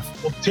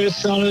half. We'll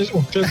piss on it.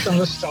 We'll piss on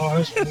the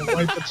stars. We'll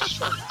wipe it to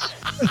stripes.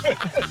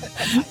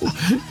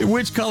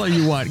 Which color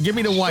you want? Give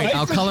me the white.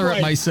 I'll color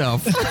it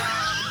myself.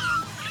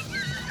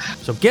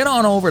 So get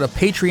on over to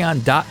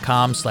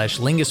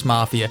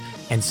patreon.com/LingusMafia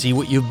and see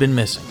what you've been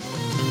missing.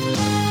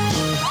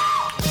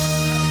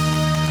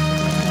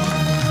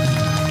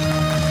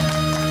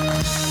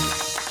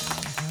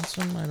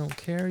 Handsome, I don't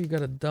care. You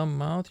got a dumb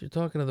mouth. You're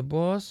talking to the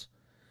boss.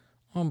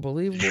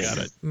 Unbelievable. You got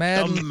a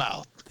Madden dumb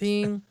mouth.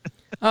 Theme.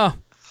 Oh,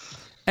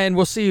 and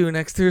we'll see you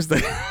next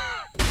Tuesday.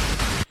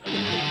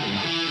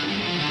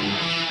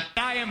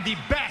 I am the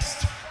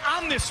best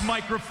on this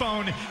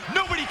microphone.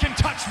 Nobody can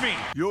touch me.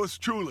 Yours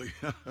truly.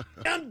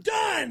 I'm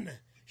done.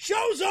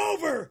 Show's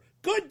over.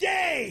 Good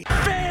day.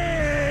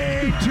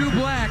 Fade to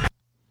black.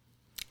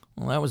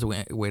 Well, that was a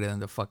way to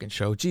end the fucking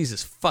show.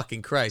 Jesus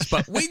fucking Christ.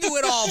 But we do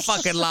it all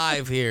fucking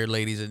live here,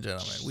 ladies and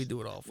gentlemen. We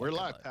do it all fucking We're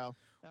live, pal.